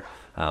out there,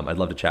 I'd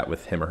love to chat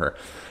with him or her.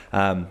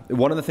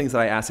 One of the things that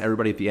I ask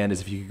everybody at the end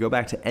is if you could go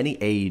back to any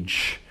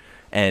age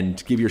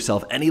and give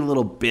yourself any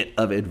little bit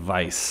of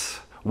advice,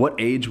 what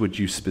age would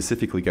you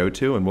specifically go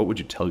to and what would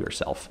you tell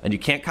yourself? And you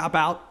can't cop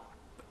out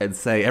and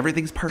say,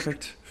 everything's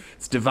perfect.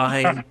 It's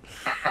divine.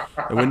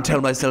 I wouldn't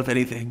tell myself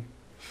anything.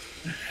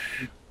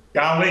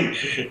 Golly,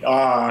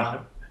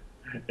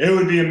 it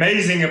would be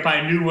amazing if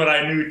I knew what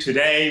I knew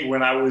today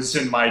when I was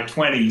in my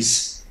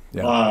 20s.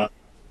 Yeah.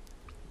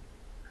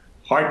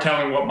 Hard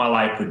telling what my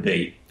life would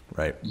be.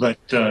 Right. But,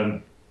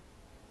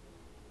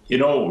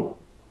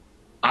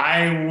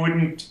 I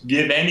wouldn't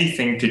give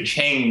anything to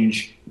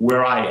change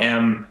where I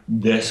am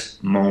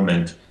this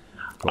moment.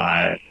 Cool.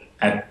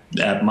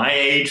 At my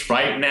age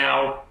right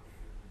now,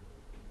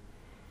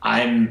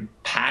 I'm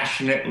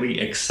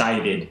passionately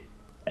excited.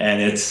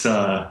 And it's...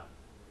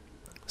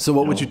 So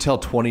what would you tell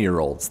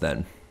 20-year-olds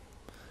then?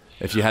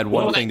 If you had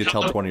one thing to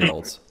tell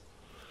 20-year-olds.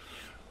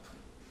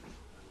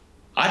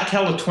 I'd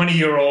tell a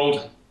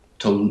 20-year-old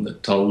to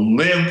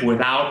live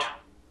without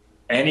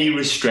any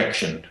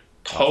restriction.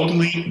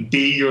 Totally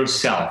be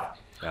yourself.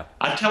 Yeah.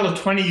 I'd tell a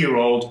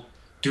 20-year-old,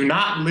 do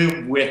not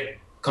live with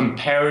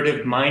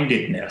comparative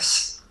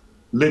mindedness.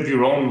 Live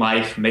your own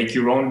life, make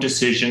your own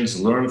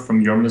decisions, learn from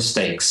your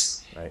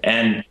mistakes. Right.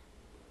 And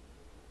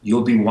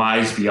you'll be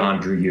wise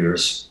beyond your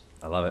years.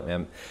 I love it,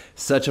 man.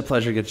 Such a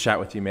pleasure to get to chat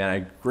with you, man.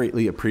 I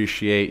greatly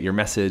appreciate your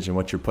message and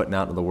what you're putting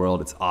out into the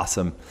world. It's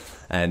awesome.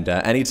 And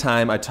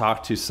anytime I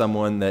talk to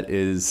someone that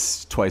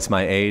is twice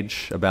my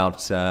age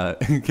about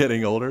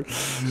getting older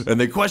and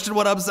they question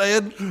what I'm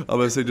saying, I'm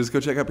going to say, just go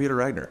check out Peter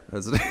Ragnar.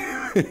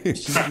 He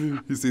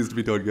seems to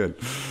be doing good.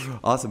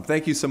 Awesome.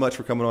 Thank you so much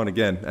for coming on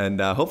again. And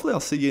hopefully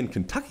I'll see you in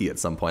Kentucky at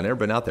some point. I've never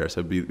been out there,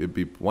 so it'd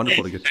be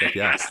wonderful to get to check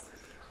you out.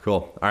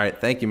 Cool. All right.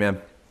 Thank you, man.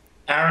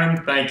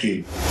 Aaron, thank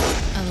you.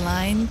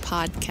 Align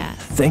Podcast.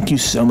 Thank you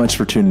so much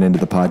for tuning into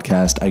the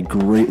podcast. I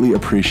greatly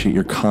appreciate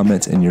your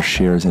comments and your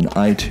shares in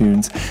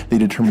iTunes. They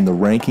determine the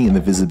ranking and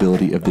the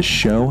visibility of the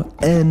show,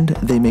 and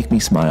they make me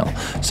smile.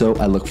 So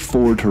I look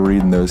forward to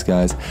reading those,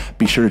 guys.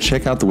 Be sure to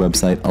check out the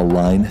website,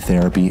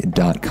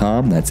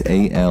 aligntherapy.com. That's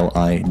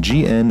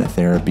ALIGN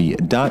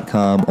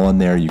therapy.com. On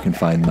there, you can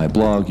find my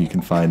blog. You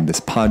can find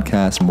this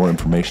podcast, more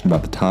information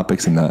about the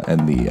topics and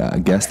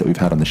the guests that we've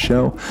had on the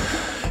show.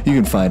 You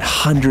can find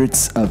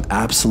hundreds of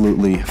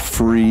absolutely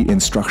free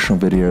instructional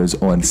videos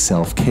on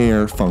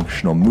self-care,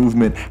 functional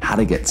movement, how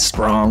to get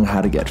strong, how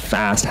to get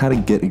fast, how to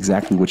get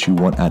exactly what you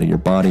want out of your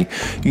body.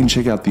 You can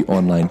check out the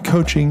online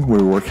coaching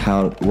where we work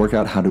out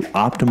how to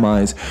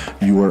optimize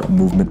your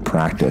movement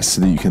practice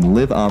so that you can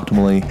live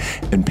optimally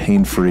and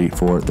pain-free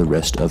for the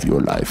rest of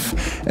your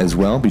life. As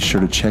well, be sure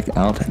to check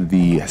out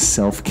the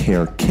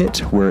self-care kit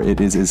where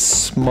it is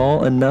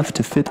small enough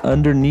to fit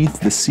underneath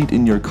the seat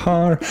in your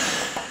car.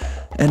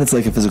 And it's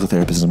like a physical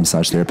therapist and a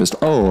massage therapist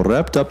all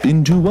wrapped up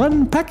into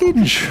one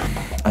package.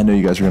 I know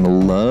you guys are going to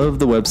love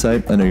the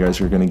website. I know you guys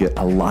are going to get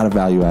a lot of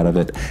value out of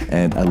it.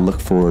 And I look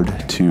forward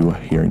to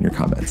hearing your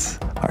comments.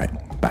 All right.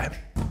 Bye.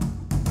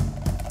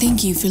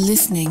 Thank you for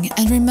listening,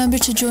 and remember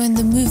to join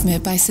the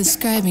movement by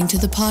subscribing to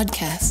the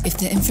podcast. If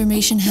the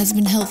information has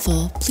been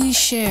helpful, please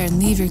share and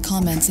leave your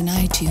comments in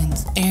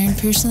iTunes. Aaron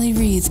personally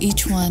reads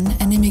each one,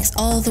 and it makes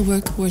all the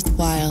work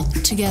worthwhile.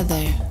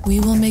 Together, we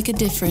will make a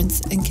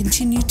difference and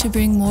continue to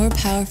bring more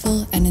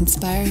powerful and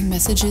inspiring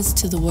messages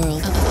to the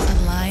world.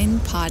 Align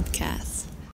Podcast.